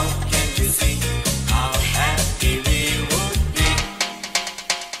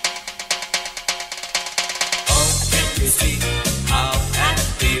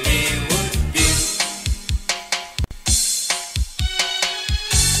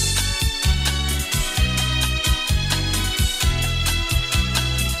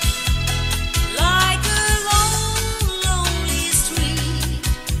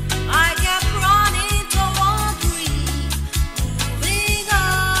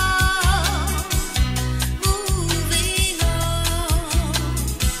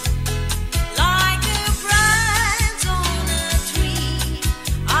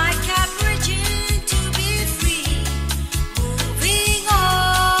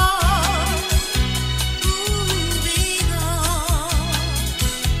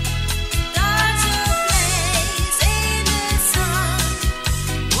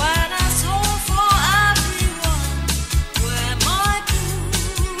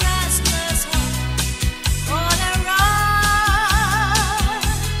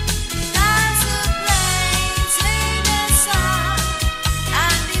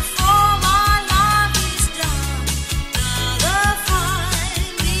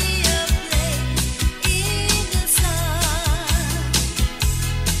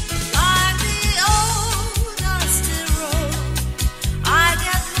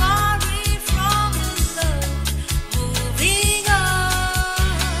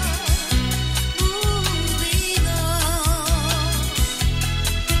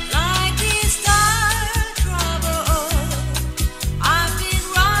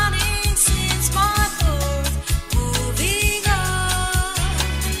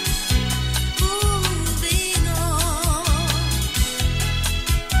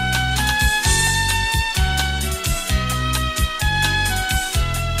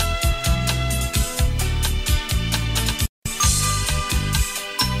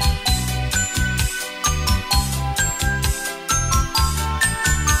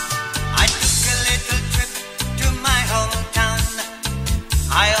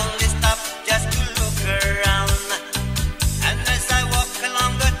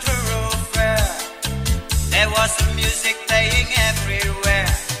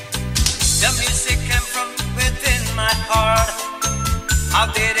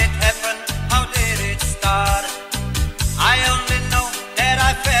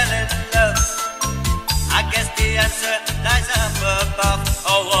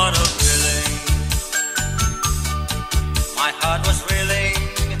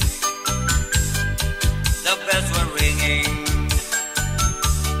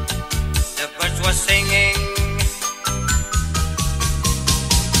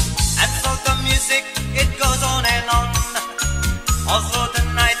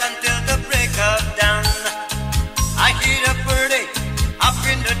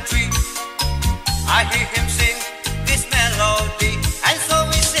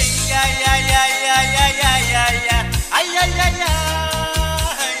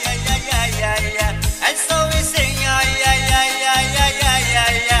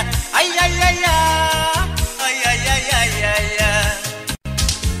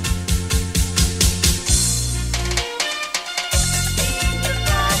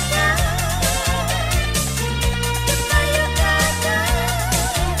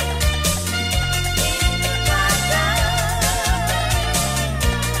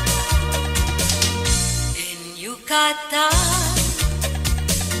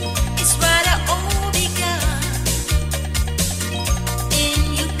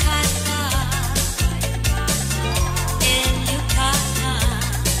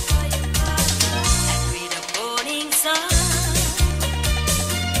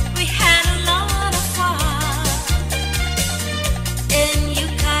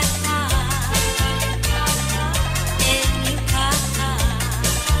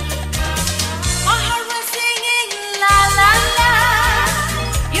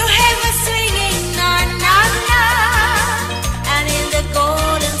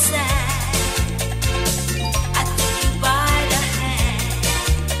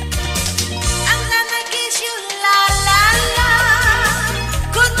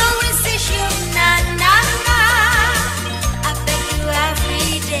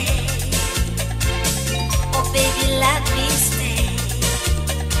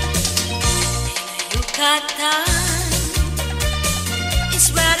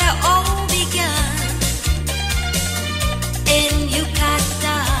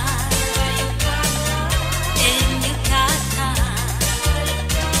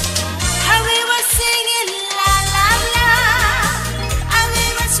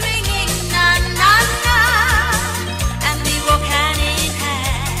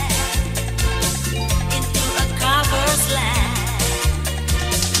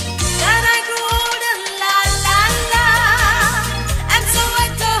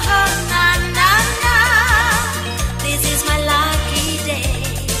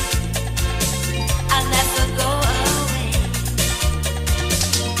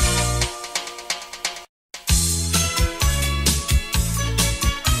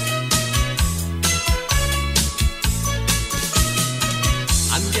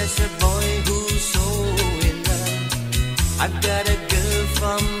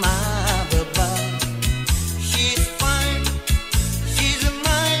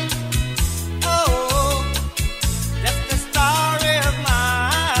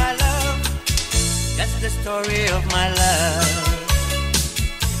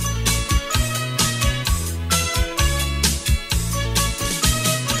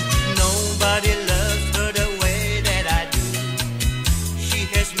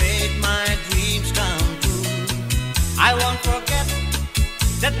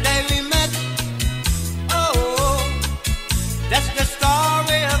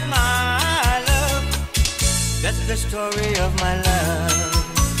the story of my love.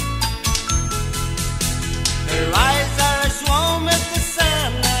 Her eyes are as warm as the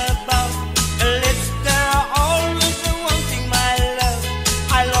sun above. Her lips, they're always wanting my love.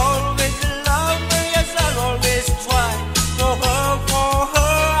 I'll always love her, yes, I'll always try. For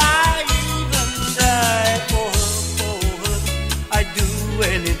her, I even die. For her, I do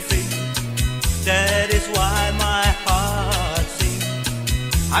anything. That is why my heart sings.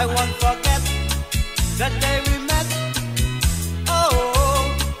 I won't forget that day we met. Oh,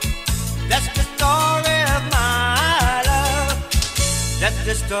 that's the story of my love. That's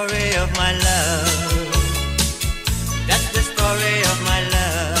the story of my love. That's the story of my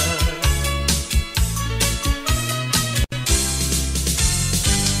love.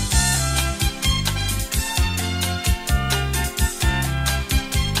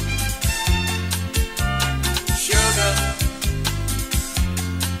 Sugar,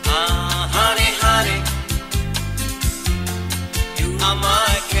 honey, honey, you are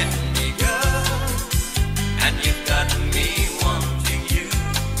my candy girl, and you've got me wanting you.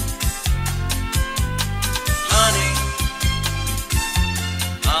 Honey,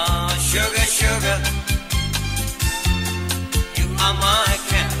 sugar, sugar, you are my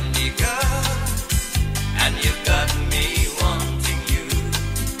candy girl, and you've got me wanting you.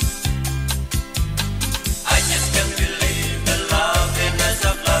 I just can't believe the loveliness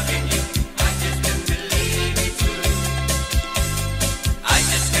of loving you. I just can't believe it true. I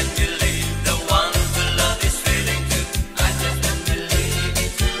just can't believe the one to love is feeling too. I just can't believe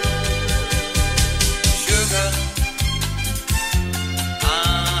it true. Sugar,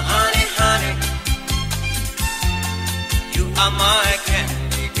 honey, honey, you are my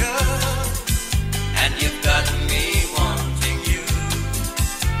candy girl, and you've got me wanting you.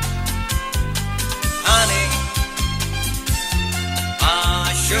 Honey,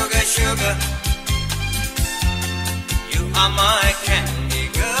 sugar, sugar, you are my candy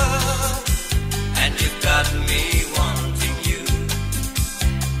girl, and you've got me wanting you.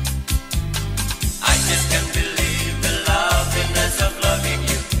 I just can't believe the loveliness of loving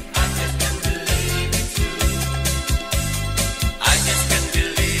you. I just can't believe it true. I just can't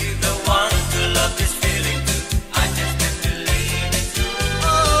believe the one to love is feeling too. I just can't believe it true.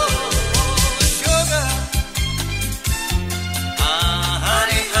 Oh, sugar,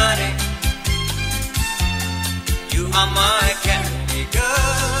 honey, honey, you are my candy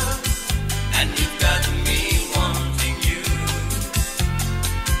girl, and you've got me wanting you.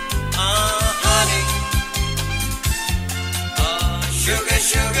 Honey, sugar,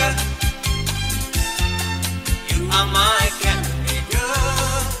 sugar, you are my candy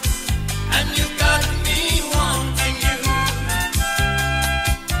girl, and you've got me wanting you.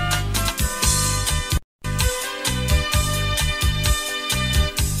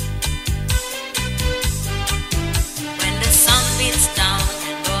 When the sun beats down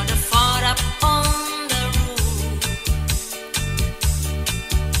and gonna fall up on the roof,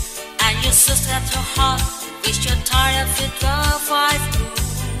 and you suss at your heart, wish you're tired with the five blue.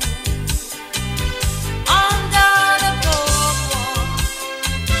 Under the boardwalk,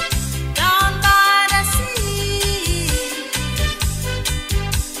 down by the sea,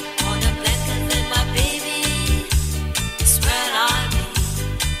 on a blanket with my baby, is where I'll be.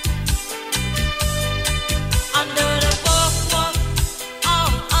 Under the boardwalk,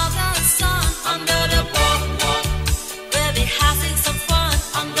 out of the sun. Under the boardwalk, we'll be having some fun.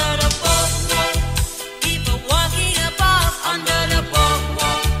 Under the boardwalk, people walking above.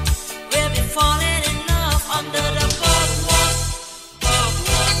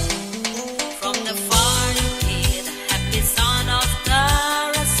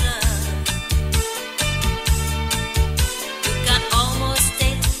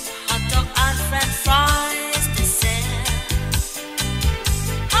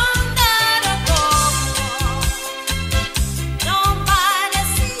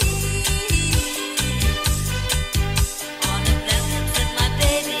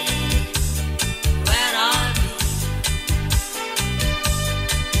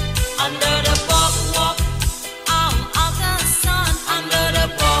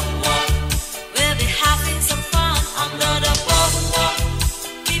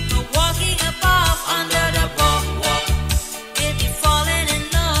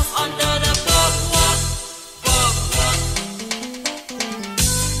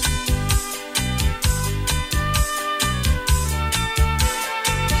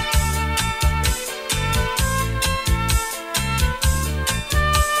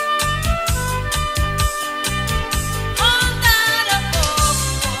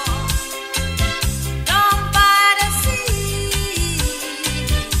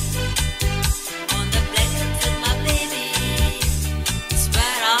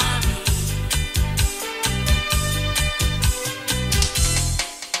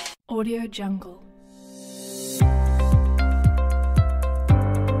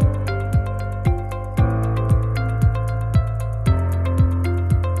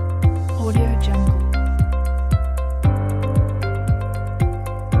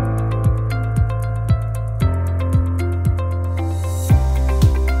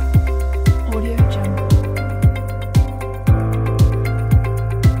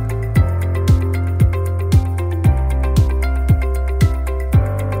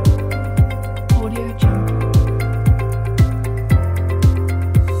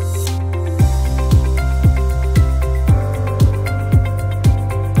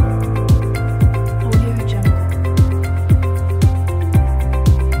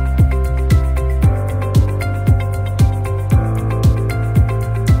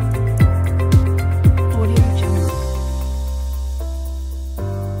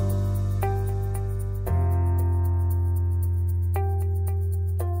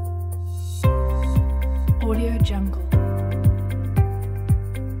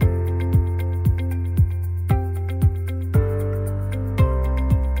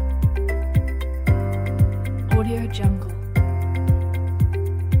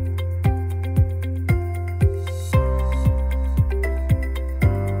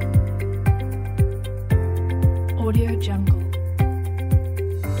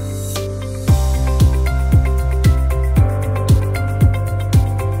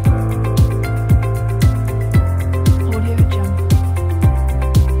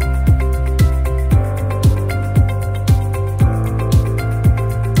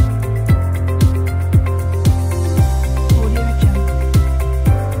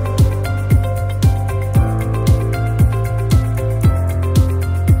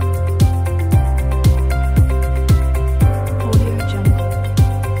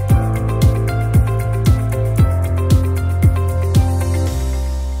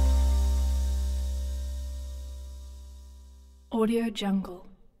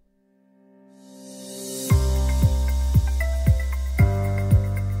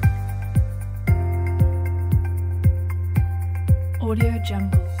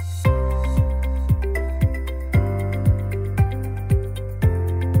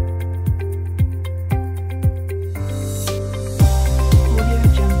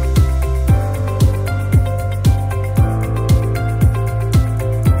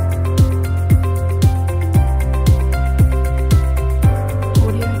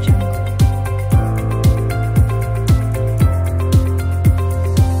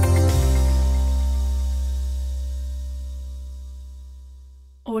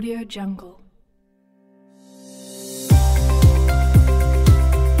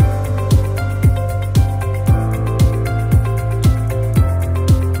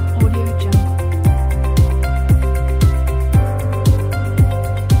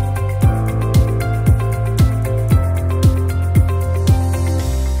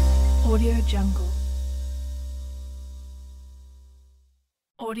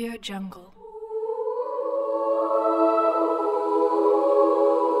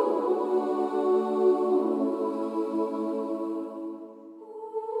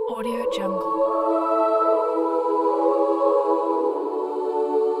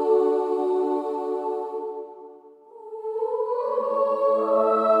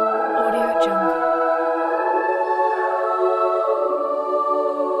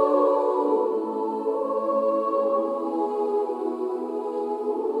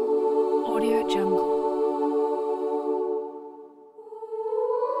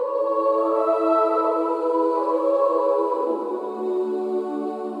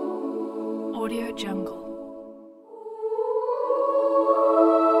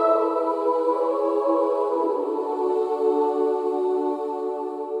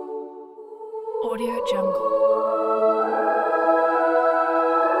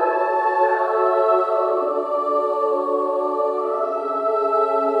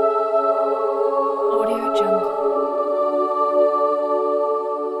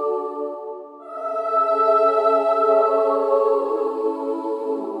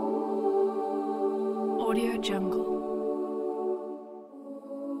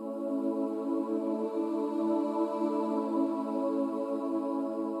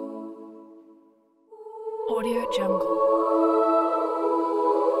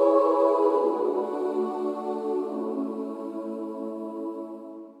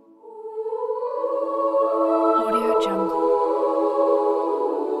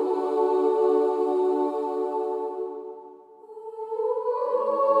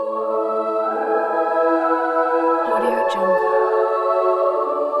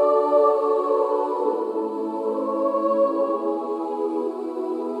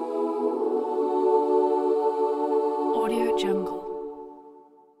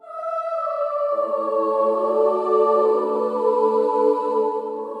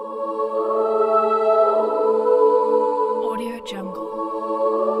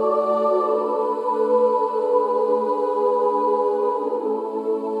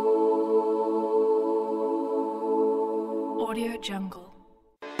 Audio Jungle.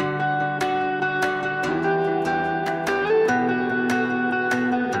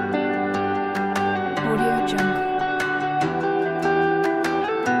 Audio Jungle.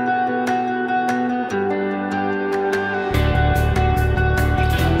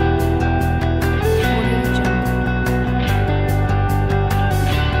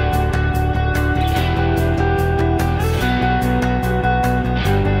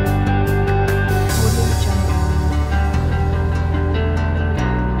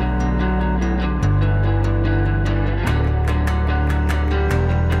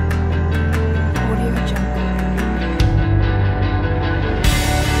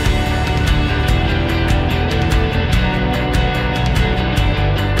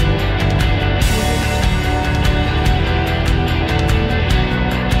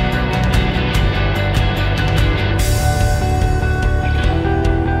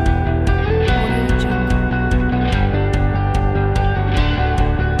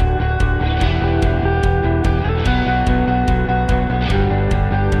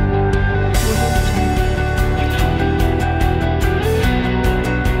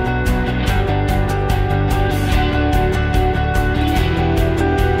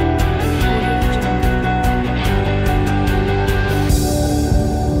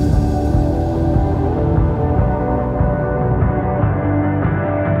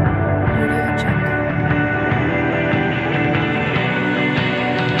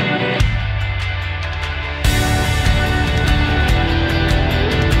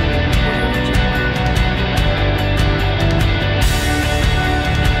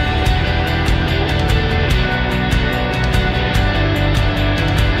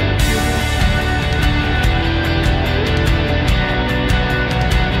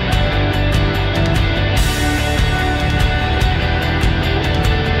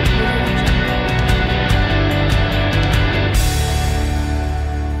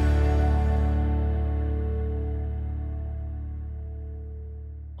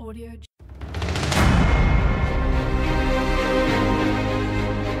 Audio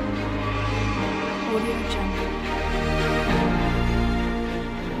Jungle.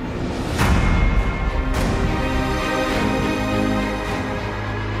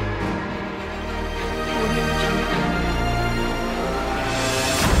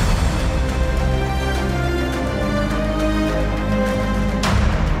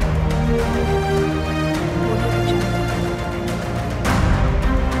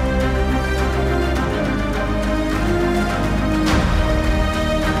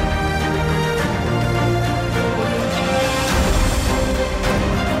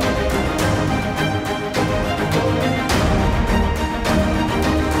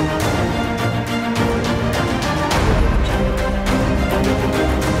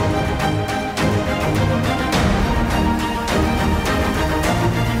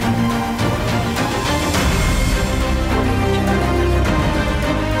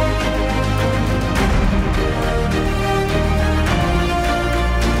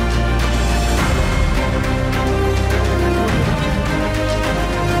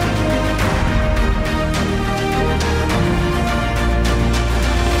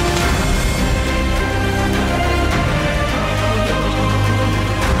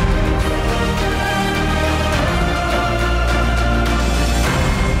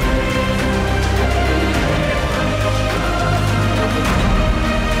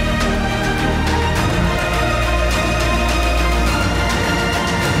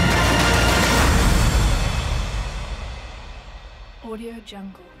 Audio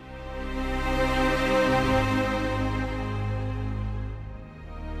Jungle.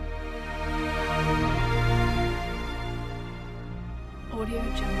 Audio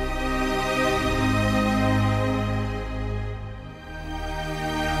Jungle.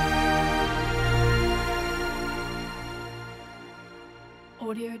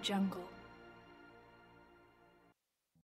 Audio Jungle.